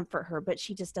wants to comfort her, but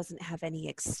she just doesn't have any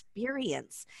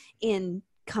experience in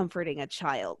comforting a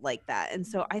child like that. And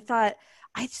so I thought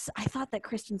that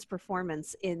Kristen's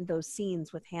performance in those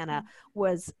scenes with Hannah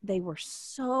they were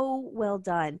so well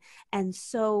done and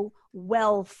so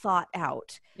well thought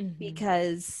out,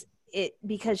 because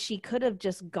she could have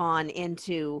just gone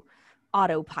into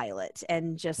autopilot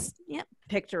and just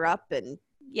picked her up and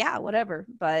whatever,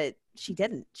 but she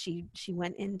didn't. She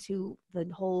went into the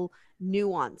whole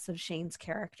nuance of Shane's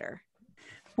character.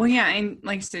 Well, yeah, and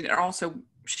like I said, also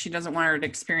she doesn't want her to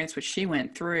experience what she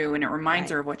went through, and it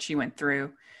reminds Right. her of what she went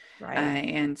through. Right.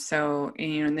 And so,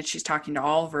 and then she's talking to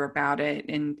Oliver about it,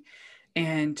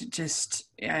 and just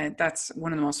that's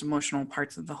one of the most emotional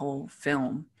parts of the whole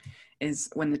film, is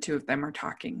when the two of them are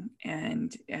talking,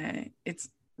 and it's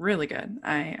really good.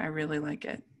 I really like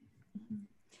it.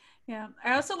 Yeah,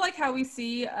 I also like how we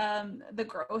see the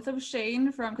growth of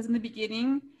Shane from, because in the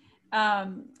beginning,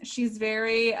 she's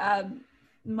very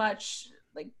much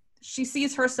like, she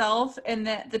sees herself and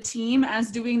the team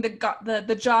as doing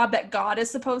the job that God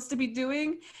is supposed to be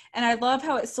doing, and I love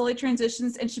how it slowly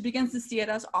transitions, and she begins to see it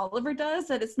as Oliver does,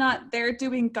 that it's not they're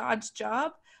doing God's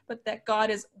job, but that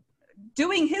God is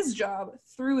doing his job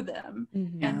through them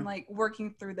and like working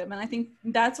through them. And I think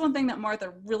that's one thing that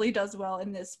Martha really does well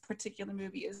in this particular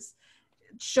movie, is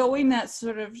showing that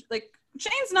sort of like,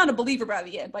 Shane's not a believer by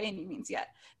the end by any means yet,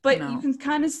 but you can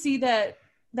kind of see that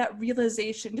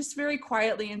realization just very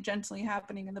quietly and gently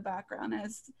happening in the background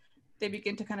as they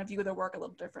begin to kind of view their work a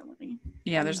little differently.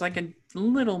 Yeah, there's like a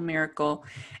little miracle.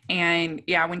 And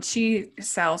yeah, when she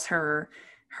sells her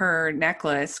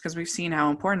necklace, because we've seen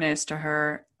how important it is to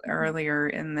her earlier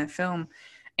in the film,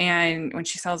 and when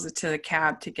she sells it to the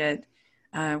cab to get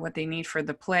what they need for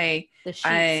the play, The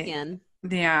sheepskin.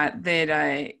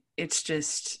 It's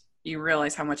just, you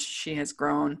realize how much she has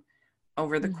grown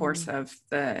over the course of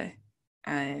the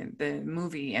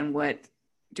movie, and what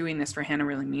doing this for Hannah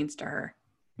really means to her.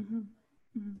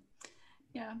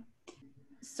 Yeah.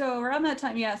 So around that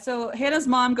time, so Hannah's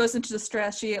mom goes into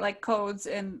distress. She like codes,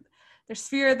 and there's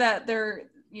fear that they're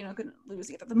going to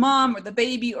lose either the mom or the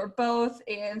baby or both.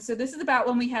 And so this is about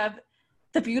when we have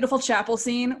the beautiful chapel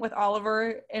scene with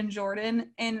Oliver and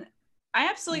Jordan. And I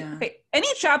absolutely any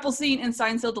chapel scene in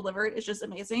Signed, Sealed, Delivered is just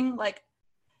amazing. Like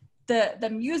the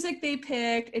music they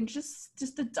picked, and just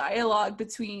the dialogue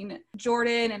between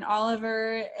Jordan and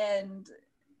Oliver, and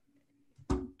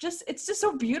it's just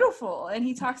so beautiful. And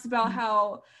he talks about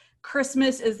how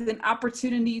Christmas is an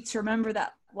opportunity to remember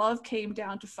that love came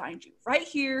down to find you right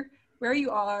here where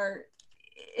you are,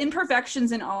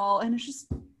 imperfections and all. And it's just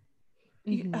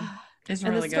It's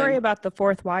and really the story good. about the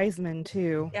fourth wise man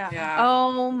too. Yeah.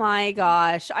 Oh my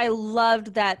gosh. I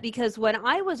loved that, because when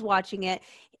I was watching it,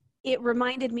 it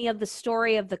reminded me of the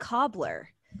story of the cobbler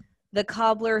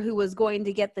who was going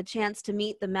to get the chance to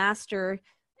meet the master,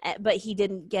 but he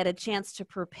didn't get a chance to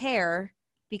prepare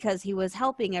because he was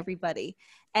helping everybody.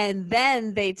 And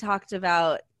then they talked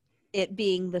about it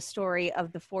being the story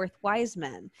of the fourth wise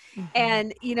man.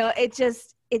 And, it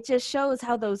just shows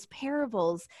how those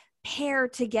parables pair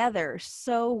together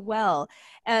so well,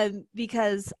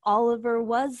 because Oliver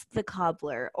was the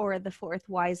cobbler, or the fourth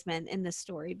wise man in the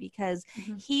story, because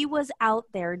he was out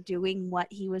there doing what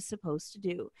he was supposed to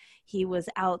do. He was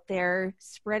out there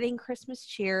spreading Christmas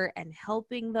cheer and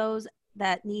helping those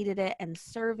that needed it, and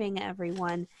serving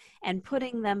everyone and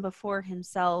putting them before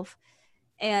himself.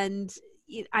 And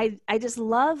I just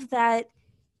love that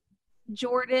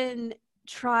Jordan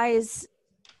tries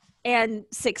and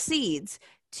succeeds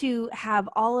to have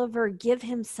Oliver give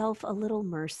himself a little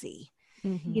mercy.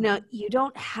 You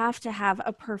don't have to have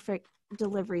a perfect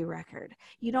delivery record.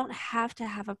 You don't have to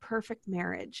have a perfect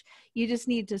marriage. You just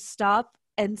need to stop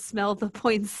and smell the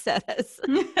poinsettias.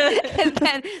 And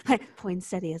then, like,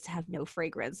 poinsettias have no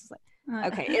fragrance. Like,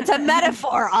 okay, it's a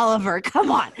metaphor, Oliver.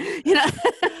 Come on.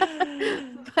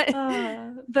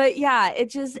 But yeah, it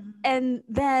just, and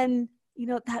then,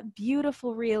 that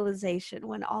beautiful realization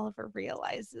when Oliver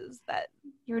realizes that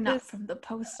you're not from the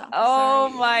post office. Oh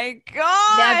my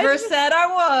God. Never said I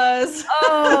was.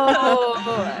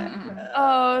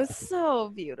 Oh, so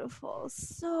beautiful.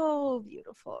 So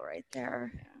beautiful right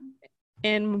there.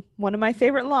 In one of my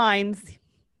favorite lines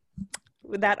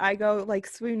that I go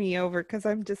like swoony over, because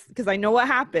I know what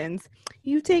happens.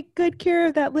 You take good care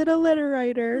of that little letter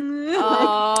writer.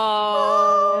 Oh,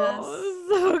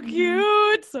 so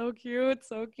cute. So cute.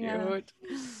 So cute.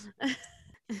 Yeah.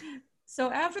 So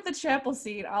after the chapel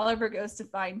scene, Oliver goes to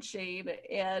find Shane,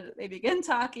 and they begin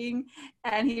talking,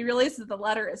 and he realizes the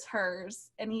letter is hers,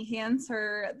 and he hands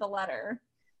her the letter.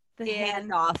 The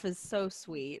handoff is so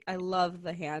sweet. I love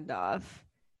the handoff.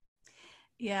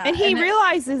 Yeah. And he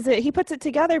realizes it. He puts it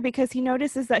together because he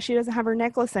notices that she doesn't have her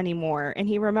necklace anymore. And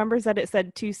he remembers that it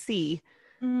said to C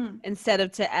instead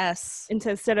of to S.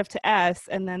 Instead of to S.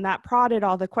 And then that prodded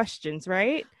all the questions,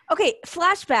 right? Okay,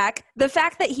 flashback. The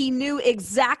fact that he knew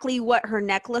exactly what her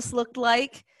necklace looked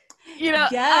like.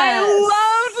 Yes. I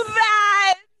love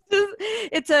that.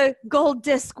 It's a gold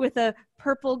disc with a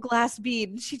purple glass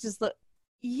bead. She just looked,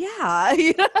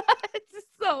 it's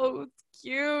so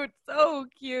cute. So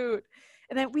cute.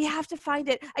 And then we have to find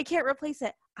it. I can't replace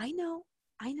it. I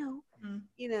know. Mm.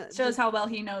 You know, Shows how well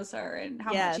he knows her and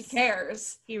how much he Yes.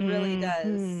 cares. he really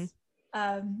Mhm.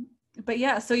 does. But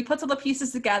yeah, so he puts all the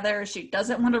pieces together. She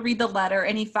doesn't want to read the letter,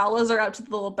 and he follows her out to the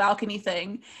little balcony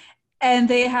thing. And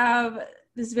they have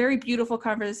this very beautiful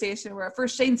conversation where at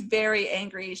first Shane's very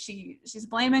angry. She's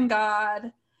blaming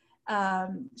God.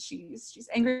 She's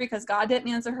angry because God didn't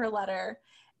answer her letter.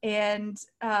 And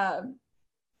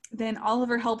then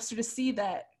Oliver helps her to see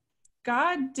that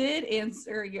God did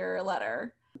answer your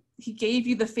letter. He gave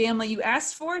you the family you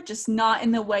asked for, just not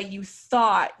in the way you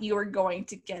thought you were going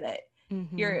to get it.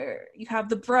 Mhm. You have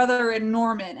the brother in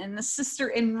Norman and the sister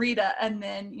in Rita, and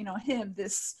then him,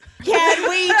 this Can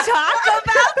we talk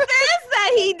about this?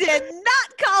 That he did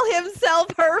not call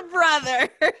himself her brother.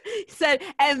 He said,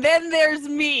 and then there's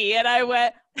me. And I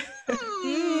went,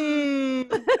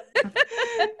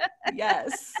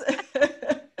 yes.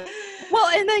 Well,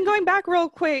 and then going back real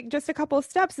quick, just a couple of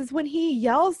steps, is when he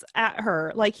yells at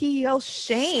her, like he yells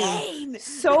Shane.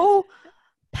 So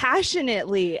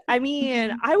passionately. I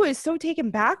mean, I was so taken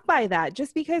back by that,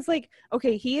 just because, like,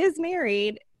 okay, he is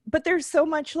married, but there's so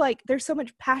much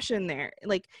passion there,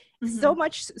 like so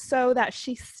much so that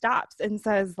she stops and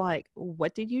says, like,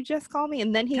 what did you just call me?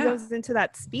 And then he goes into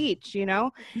that speech,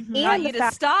 Got and you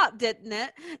to stop, didn't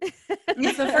it?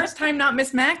 It's the first time not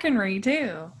Miss McHenry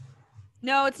too.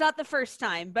 No, it's not the first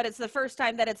time, but it's the first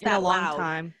time that it's in a that long loud.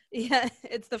 time. Yeah,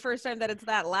 it's the first time that it's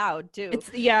that loud too. It's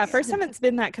first time it's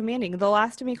been that commanding. The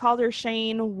last time he called her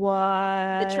Shane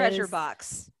was the treasure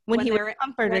box when he was they're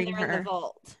comforting in her. the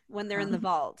vault. When they're in the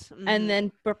vault, And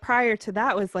then, but prior to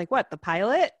that was like what, the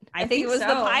pilot? I think it was so.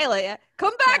 the pilot.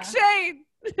 Come back, Shane.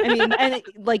 I mean, and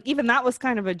like even that was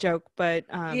kind of a joke, but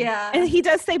Yeah. and he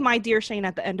does say "my dear Shane"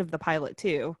 at the end of the pilot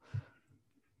too.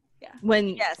 Yeah.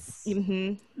 When Yes.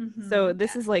 So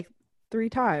this is like 3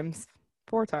 times,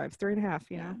 4 times, 3.5.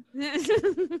 Yeah,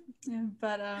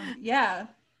 but yeah,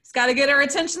 he's got to get her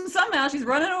attention somehow. She's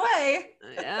running away.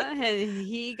 Yeah, and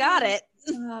he got it.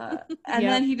 And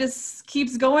then he just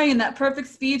keeps going in that perfect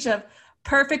speech of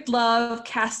perfect love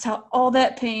casts out all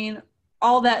that pain,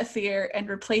 all that fear, and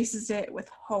replaces it with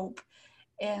hope.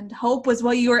 And hope was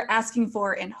what you were asking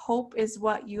for, and hope is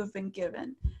what you have been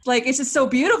given. Like, it's just so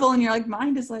beautiful, and you're like,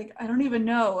 mind is like, I don't even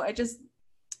know.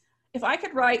 If I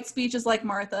could write speeches like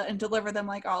Martha and deliver them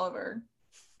like Oliver,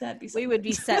 that'd be We would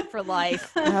be set for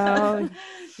life. Oh,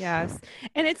 yes.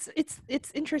 And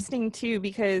it's interesting too,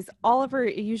 because Oliver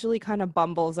usually kind of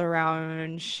bumbles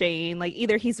around Shane. Like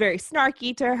either he's very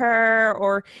snarky to her,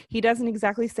 or he doesn't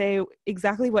exactly say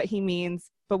exactly what he means,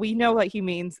 but we know what he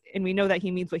means, and we know that he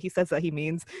means what he says that he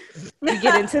means. We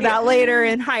get into that later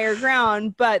in Higher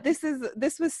Ground, but this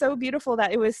was so beautiful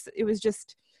that it was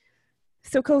just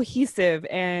so cohesive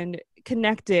and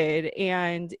connected,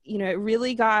 and it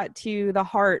really got to the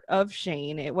heart of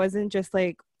Shane. It wasn't just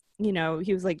like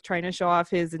he was like trying to show off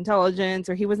his intelligence,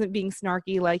 or he wasn't being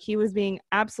snarky. Like he was being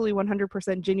absolutely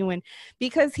 100% genuine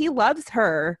because he loves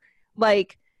her.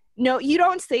 Like, no, you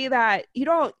don't say that. You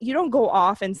don't go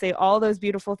off and say all those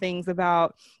beautiful things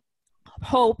about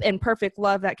hope and perfect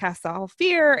love that casts all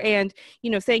fear, and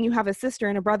saying you have a sister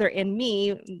and a brother and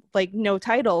me, like no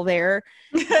title there,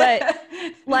 but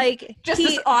like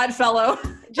this odd fellow,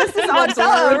 this odd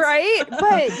fellow, right?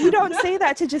 But you don't say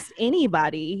that to just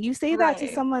anybody. You say that to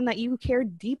someone that you care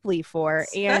deeply for,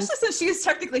 and especially since she's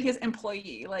technically his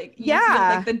employee. Like, you yeah,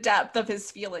 feel like the depth of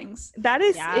his feelings. That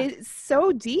is it's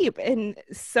so deep and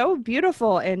so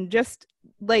beautiful, and just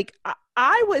like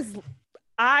I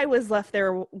was left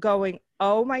there going,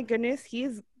 oh my goodness,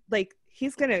 he's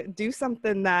gonna do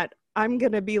something that I'm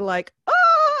gonna be like,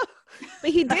 oh, but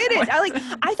he did it.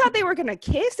 I thought they were gonna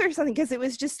kiss or something, because it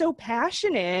was just so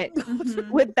passionate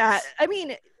with that. I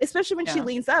mean, especially when she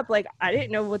leans up, like I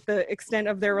didn't know what the extent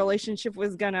of their relationship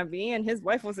was gonna be, and his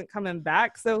wife wasn't coming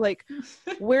back. So like,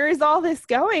 where is all this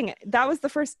going? That was the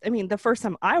first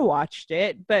time I watched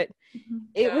it, but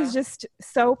it was just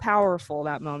so powerful,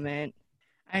 that moment.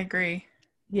 I agree.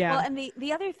 Yeah. Well, and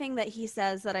the other thing that he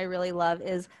says that I really love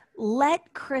is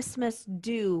let Christmas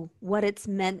do what it's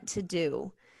meant to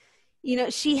do.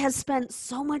 She has spent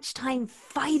so much time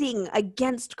fighting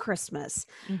against Christmas,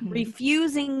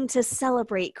 refusing to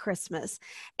celebrate Christmas.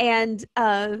 And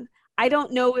I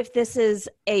don't know if this is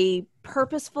a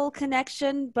purposeful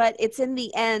connection, but it's in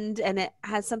the end, and it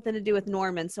has something to do with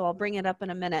Norman, so I'll bring it up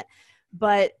in a minute.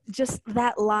 But just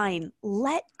that line,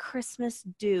 let Christmas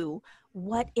do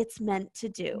what it's meant to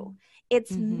do.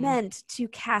 It's meant to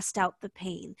cast out the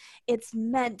pain. It's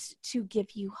meant to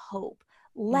give you hope.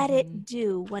 Let it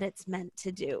do what it's meant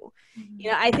to do.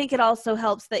 I think it also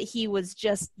helps that he was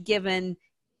just given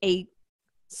a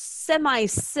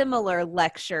semi-similar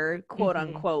lecture, quote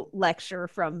unquote lecture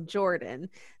from Jordan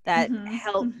that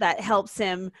helps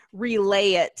him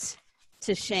relay it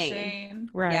to Shane.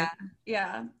 Right.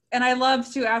 Yeah. And I love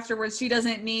too afterwards she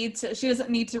doesn't need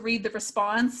to read the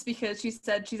response because she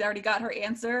said she's already got her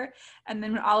answer. And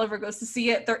then when Oliver goes to see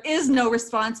it, there is no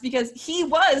response because he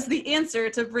was the answer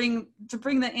to bring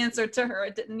the answer to her.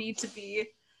 It didn't need to be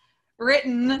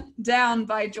written down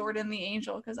by Jordan the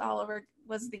angel because Oliver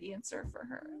was the answer for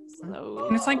her. So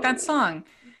And it's like that song.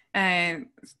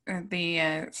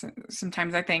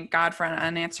 Sometimes I thank God for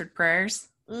unanswered prayers.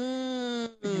 You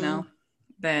know,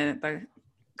 the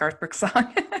Garth Brooks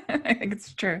song. I think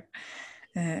it's true.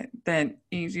 That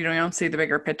you don't see the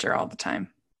bigger picture all the time.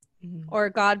 Or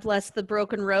God bless the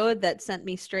broken road that sent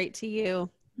me straight to you.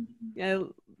 Yeah,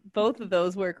 both of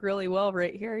those work really well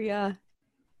right here. Yeah.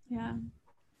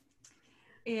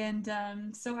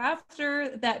 And so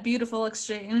after that beautiful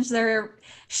exchange,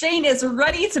 Shane is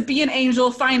ready to be an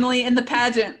angel finally in the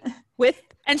pageant.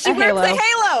 And she wears the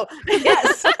halo.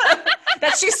 Yes.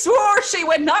 That she swore she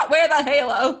would not wear the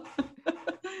halo.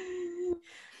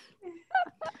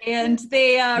 And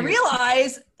they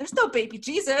realize there's no baby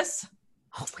Jesus.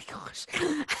 Oh my gosh.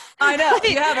 I know.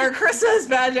 You have our Christmas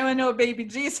pageant with no baby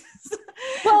Jesus.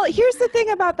 Well, here's the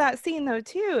thing about that scene though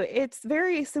too. It's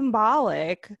very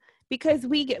symbolic because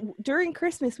during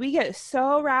Christmas we get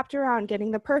so wrapped around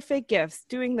getting the perfect gifts,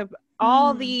 doing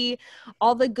all the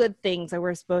good things that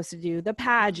we're supposed to do, the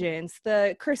pageants,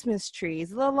 the Christmas trees,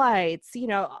 the lights, you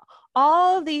know,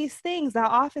 all of these things that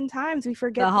oftentimes we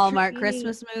forget. The Hallmark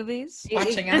Christmas movies.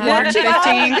 Watching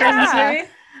 115 Christmas movies.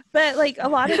 But like a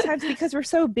lot of times because we're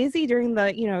so busy during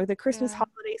the Christmas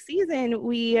holiday season,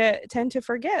 we tend to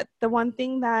forget the one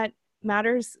thing that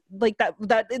matters, like that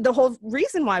the whole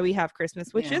reason why we have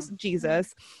Christmas, which is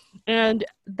Jesus. And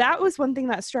that was one thing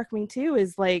that struck me too,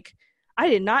 is like I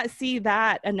did not see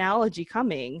that analogy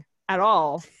coming at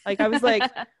all. Like I was like,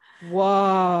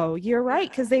 whoa, you're right,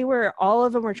 because all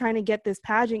of them were trying to get this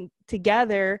pageant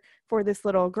together for this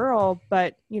little girl,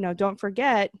 but don't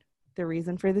forget the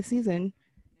reason for the season.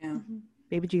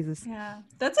 Baby Jesus. Yeah,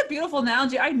 that's a beautiful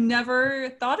analogy. I never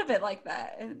thought of it like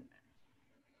that. And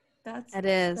that's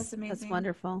amazing. That's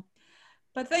wonderful.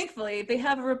 But thankfully, they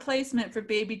have a replacement for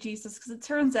baby Jesus because it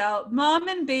turns out mom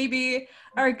and baby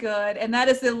are good. And that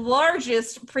is the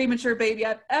largest premature baby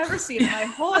I've ever seen in my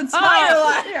whole entire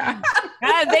life. Yeah.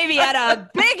 That baby had a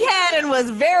big head and was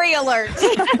very alert.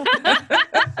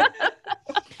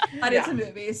 But it's a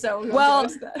movie, so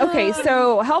okay,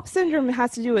 so HELLP syndrome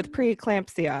has to do with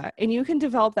preeclampsia, and you can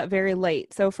develop that very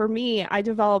late. So for me, I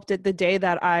developed it the day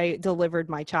that I delivered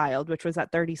my child, which was at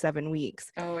 37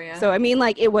 weeks. Oh, yeah. So, I mean,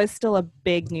 like, it was still a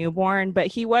big newborn, but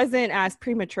he wasn't as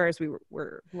premature as we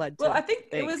were led to. Well, I think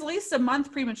it was at least a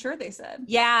month premature, they said.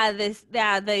 Yeah, the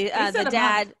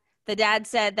dad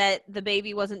said that the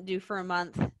baby wasn't due for a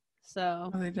month.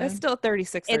 So it's still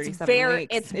 36, 37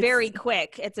 weeks. It's very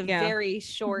quick. It's a very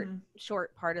short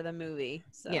part of the movie.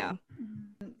 So. Yeah.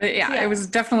 But it was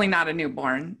definitely not a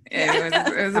newborn. It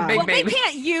was a big baby. They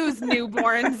can't use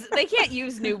newborns. They can't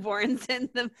use newborns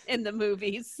in the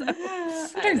movies. So.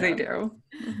 Sometimes they do.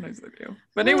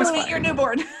 But it was fun. Your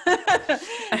newborn.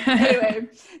 Anyway,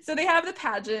 so they have the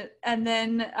pageant, and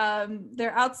then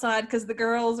they're outside because the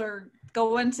girls are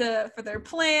going for their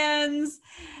plans,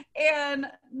 and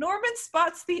Norman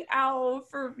spots the owl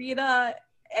for Rita,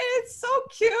 and it's so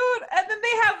cute. And then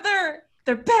they have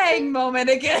their bang moment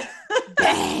again.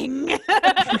 Bang.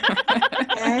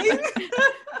 Bang.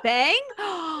 Bang.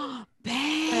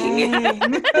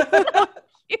 Bang.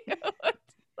 Cute.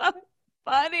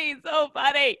 So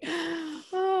funny.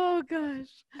 Oh gosh.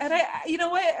 And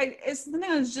it's something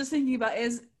I was just thinking about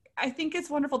is I think it's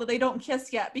wonderful that they don't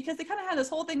kiss yet, because they kind of had this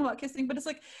whole thing about kissing, but it's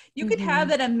like you could have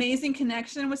that amazing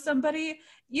connection with somebody.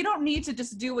 You don't need to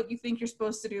just do what you think you're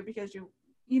supposed to do because you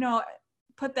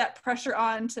put that pressure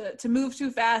on to move too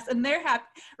fast, and they're happy.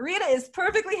 Rita is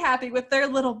perfectly happy with their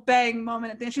little bang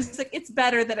moment at the end. She's like, it's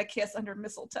better than a kiss under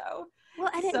mistletoe. Well,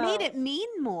 and it made it mean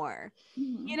more.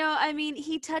 I mean,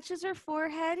 he touches her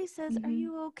forehead. He says, "Are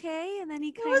you okay?" And then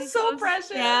he kind of goes so precious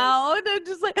down, and I'm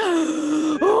just like,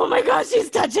 "Oh my gosh, she's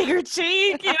touching her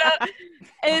cheek!"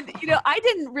 And I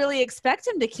didn't really expect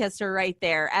him to kiss her right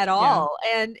there at all.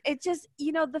 And it just,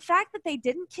 the fact that they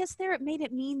didn't kiss there, it made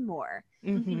it mean more.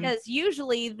 Because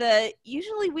usually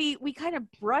we kind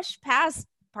of brush past,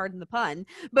 pardon the pun,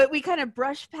 but we kind of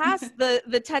brush past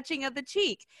the touching of the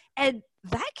cheek, and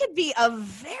that could be a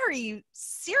very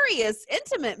serious,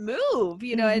 intimate move,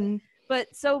 and but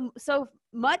so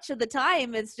much of the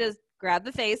time it's just grab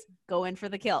the face, go in for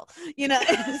the kill,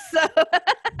 so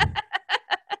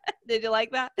Did you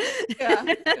like that?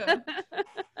 Yeah, yeah.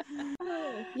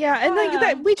 Yeah, and like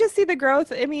that, we just see the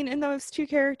growth. I mean, in those two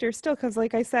characters still, because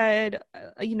like I said,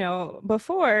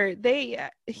 before they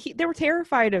were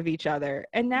terrified of each other,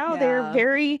 and now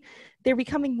they're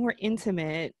becoming more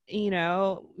intimate.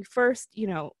 First,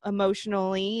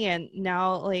 emotionally, and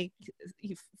now like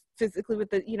physically with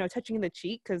the touching the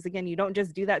cheek, because again, you don't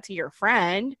just do that to your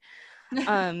friend.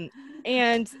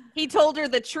 And he told her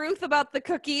the truth about the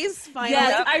cookies. Finally.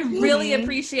 Yes, I really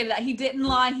appreciated that. He didn't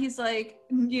lie. He's like,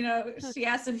 she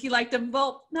asked if he liked them.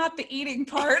 Well, not the eating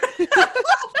part.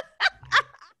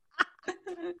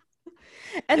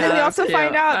 And then we also cute.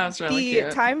 find out really the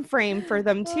cute. time frame for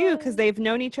them too, because they've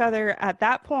known each other at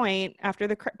that point after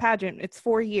the pageant. It's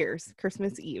 4 years,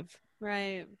 Christmas Eve.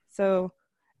 Right. So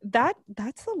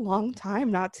that's a long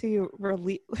time not to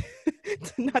release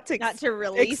not to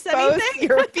release expose anything.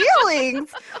 your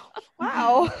feelings.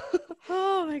 Wow.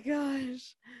 Oh my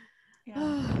gosh.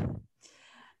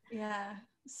 Yeah.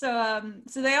 So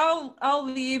they all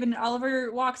leave, and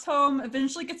Oliver walks home,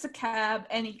 eventually gets a cab,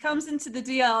 and he comes into the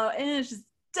DL and it's just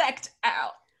decked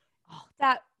out. Oh,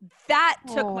 that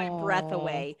took my breath Aw.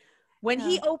 away. When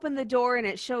he opened the door and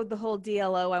it showed the whole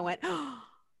DLO, I went, "Oh,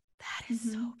 that is so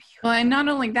beautiful." Well, and not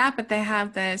only that, but they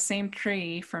have the same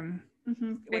tree from With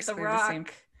the basically rock.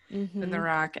 same with the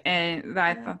rock, and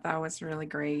I thought that was really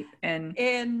great.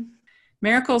 And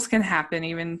miracles can happen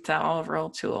even to Oliver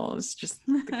O'Toole is just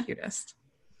the cutest.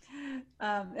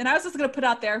 And I was just going to put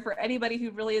out there for anybody who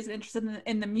really is interested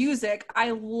in the music, I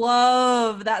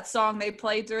love that song they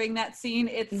play during that scene.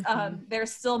 It's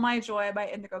There's Still My Joy by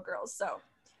Indigo Girls. So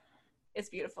it's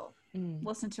beautiful.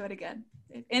 Listen to it again.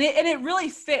 And it really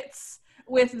fits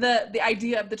with the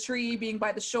idea of the tree being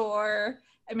by the shore.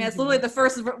 I mean, it's literally the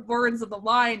first words of the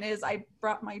line is, I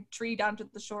brought my tree down to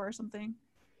the shore or something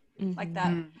like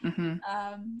that.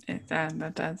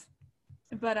 That does.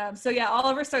 But so yeah,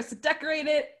 Oliver starts to decorate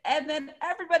it, and then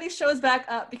everybody shows back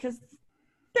up because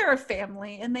they're a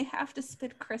family and they have to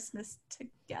spend Christmas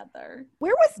together.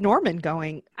 Where was Norman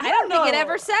going? I don't think it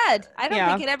ever said. I don't Yeah.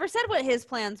 think it ever said what his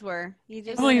plans were. He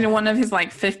just Well, one of his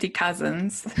like 50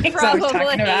 cousins.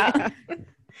 Probably.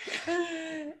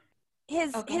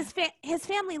 Okay. His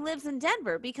family lives in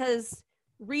Denver because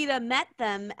Rita met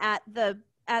them at the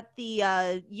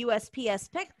USPS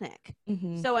picnic.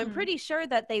 So I'm pretty sure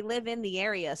that they live in the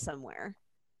area somewhere.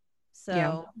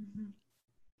 So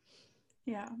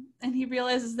Yeah. And he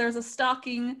realizes there's a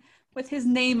stocking with his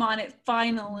name on it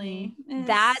finally. And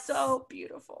That's it's so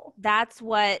beautiful. that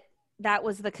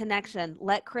was the connection.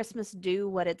 Let Christmas do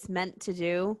what it's meant to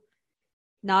do.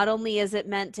 Not only is it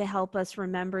meant to help us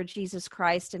remember Jesus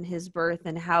Christ and his birth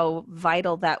and how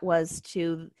vital that was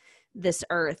to this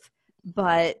earth,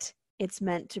 but it's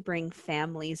meant to bring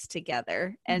families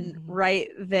together. And right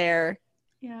there,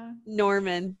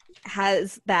 Norman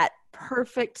has that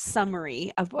perfect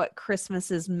summary of what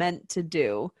Christmas is meant to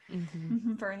do.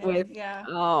 For him. With-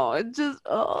 it just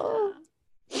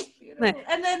Beautiful.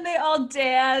 And then they all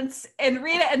dance, and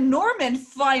Rita and Norman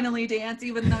finally dance,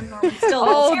 even though Norman's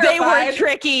still they were terrified.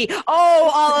 tricky.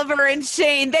 Oh, Oliver and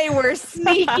Shane, they were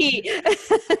sneaky.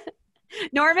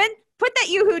 Norman, put that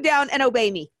yoo-hoo down and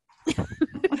obey me.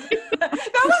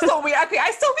 That was so weird. Okay,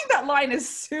 I still think that line is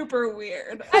super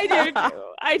weird.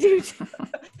 I do too.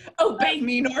 Obey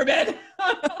me, Norman.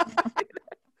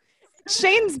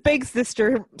 Shane's big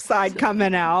sister side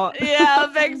coming out. Yeah,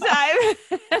 big time.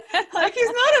 Like, he's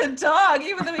not a dog,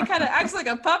 even though he kind of acts like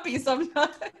a puppy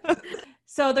sometimes.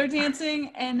 So they're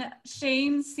dancing, and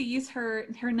Shane sees her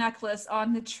necklace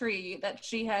on the tree that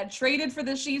she had traded for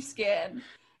the sheepskin.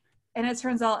 And it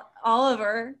turns out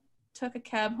Oliver took a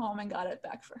cab home and got it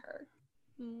back for her.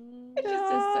 It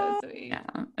just is so sweet.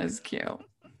 Yeah, it's cute.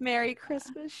 Merry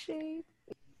Christmas, Shane.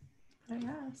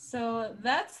 Yeah, so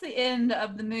that's the end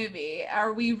of the movie.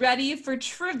 Are we ready for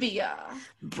trivia?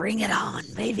 Bring it on,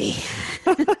 baby.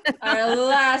 Our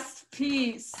last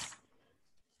piece.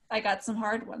 I got some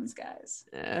hard ones, guys.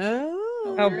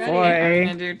 Oh, Oh, Ready? boy. I'm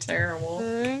gonna do terrible.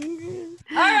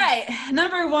 All right,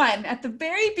 number one. At the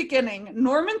very beginning,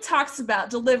 Norman talks about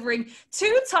delivering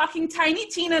 2 talking Tiny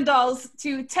Tina dolls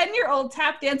to 10-year-old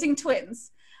tap dancing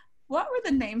twins. What were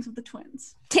the names of the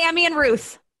twins? Tammy and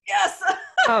Ruth. Yes.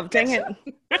 Oh, dang it.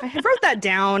 I wrote that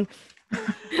down.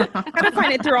 Gotta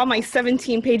find it through all my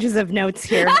 17 pages of notes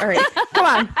here. All right, come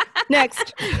on.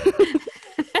 Next.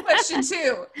 Question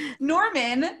 2.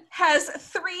 Norman has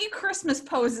 3 Christmas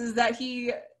poses that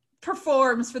he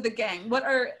performs for the gang. What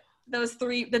are those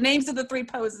 3, the names of the 3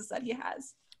 poses that he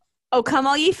has? Oh, Come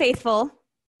All Ye Faithful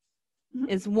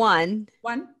is one.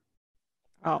 1.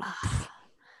 Oh,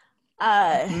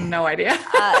 No idea.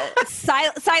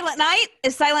 Silent Night.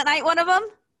 Is Silent Night one of them?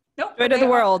 Nope. Joy to the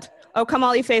world. Oh, come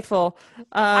all you faithful.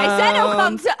 I said, "Oh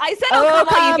come, Oh, all you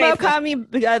come,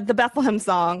 faithful." come, the Bethlehem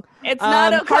song. It's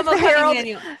not "Oh come, Hark the Herald,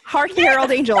 Emmanuel." hark the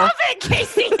herald angel. Stop it,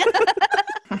 Casey.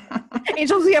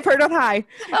 Angels we have heard on high.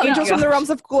 Oh, Angels from the realms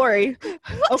of glory.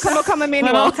 Oh, come,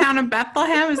 Emmanuel. Little town of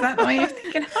Bethlehem. Is that the way you're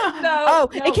thinking? No. Oh,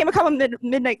 no, it came a come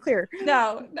midnight clear.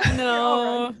 No.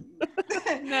 No.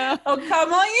 No. Oh,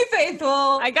 come all you faithful.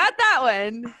 I got that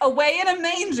one. Away in a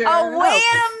manger. Oh, wait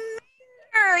a minute.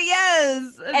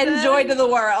 Yes. And joy to the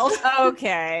world.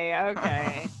 Okay. All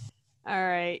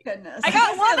right. Goodness. I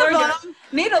got one of them.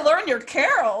 Need to learn your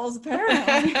carols,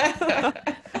 apparently.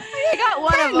 I got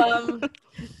one of them.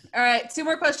 All right, 2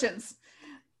 more questions.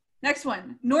 Next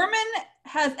one. Norman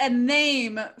has a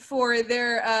name for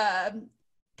their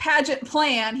pageant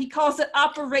plan. He calls it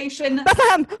Operation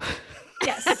Bethlehem.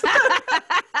 Yes.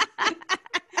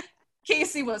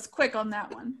 Casey was quick on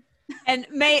that one. And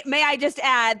may I just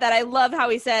add that I love how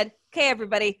he said, "Okay,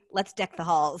 everybody, let's deck the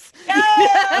halls."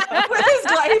 Yeah! With his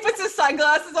he puts his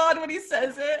sunglasses on when he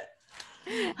says it.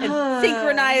 And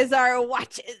synchronize our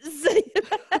watches.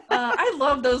 I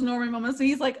love those Norman moments.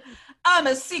 He's like, "I'm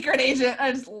a secret agent."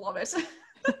 I just love it.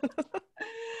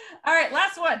 All right,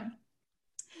 last one.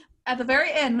 At the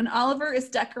very end, when Oliver is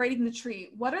decorating the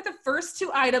tree, what are the first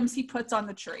 2 items he puts on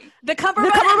the tree? The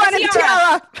cummerbund and the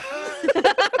tiara.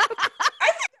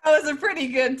 That was a pretty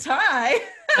good tie.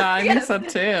 I think so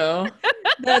too.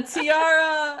 The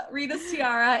tiara, Rita's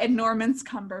tiara, and Norman's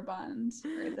cummerbund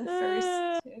were the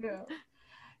first 2.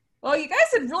 Well, you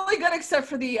guys did really good except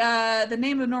for the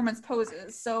name of Norman's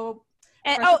poses. So,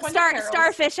 And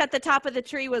starfish at the top of the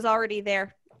tree was already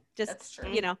there. Just that's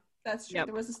true. That's true. Yep.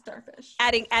 There was a starfish.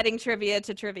 adding trivia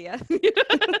to trivia.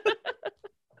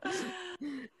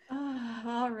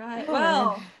 All right.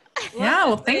 Well. Yeah,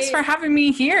 well, thanks for having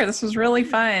me here. This was really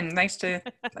fun. Nice to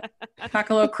talk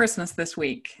a little Christmas this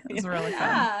week. It was really fun.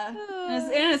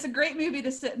 Yeah. And it's a great movie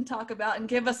to sit and talk about and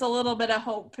give us a little bit of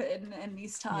hope in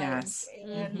these times. Yes.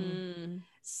 And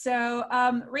so,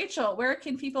 Rachel, where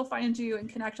can people find you and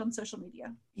connect on social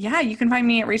media? Yeah, you can find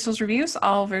me at Rachel's Reviews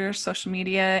all over social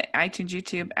media, iTunes,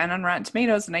 YouTube, and on Rotten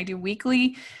Tomatoes. And I do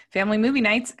weekly family movie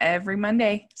nights every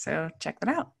Monday. So check that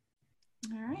out.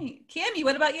 All right. Cammie,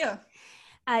 what about you?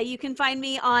 You can find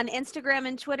me on Instagram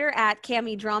and Twitter at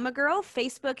Cammie Drama Girl.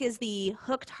 Facebook is the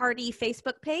Hooked Hardy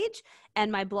Facebook page,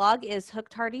 and my blog is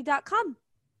hookedhardy.com.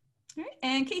 All right.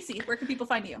 And Casey, where can people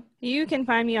find you? You can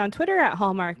find me on Twitter at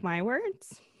Hallmark My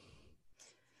Words.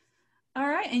 All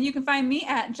right. And you can find me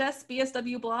at Jess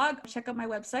BSW blog. Check out my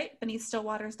website,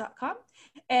 BeneathStillWaters.com.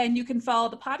 And you can follow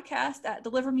the podcast at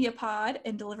Deliver Me a Pod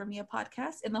and Deliver Me a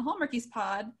Podcast and the Hallmarkies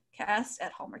Podcast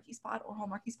at Hallmarkies Pod or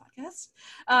Hallmarkies Podcast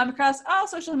across all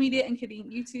social media,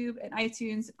 including YouTube and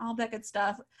iTunes and all that good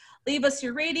stuff. Leave us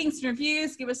your ratings and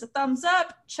reviews. Give us a thumbs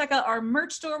up. Check out our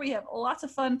merch store. We have lots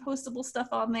of fun postable stuff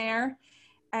on there.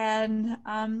 And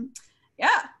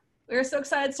yeah. We're so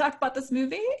excited to talk about this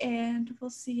movie, and we'll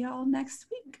see y'all next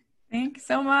week. Thanks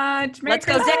so much. Merry Let's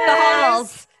go deck the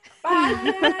halls.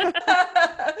 Bye.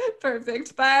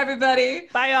 Perfect. Bye, everybody.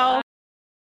 Bye, y'all.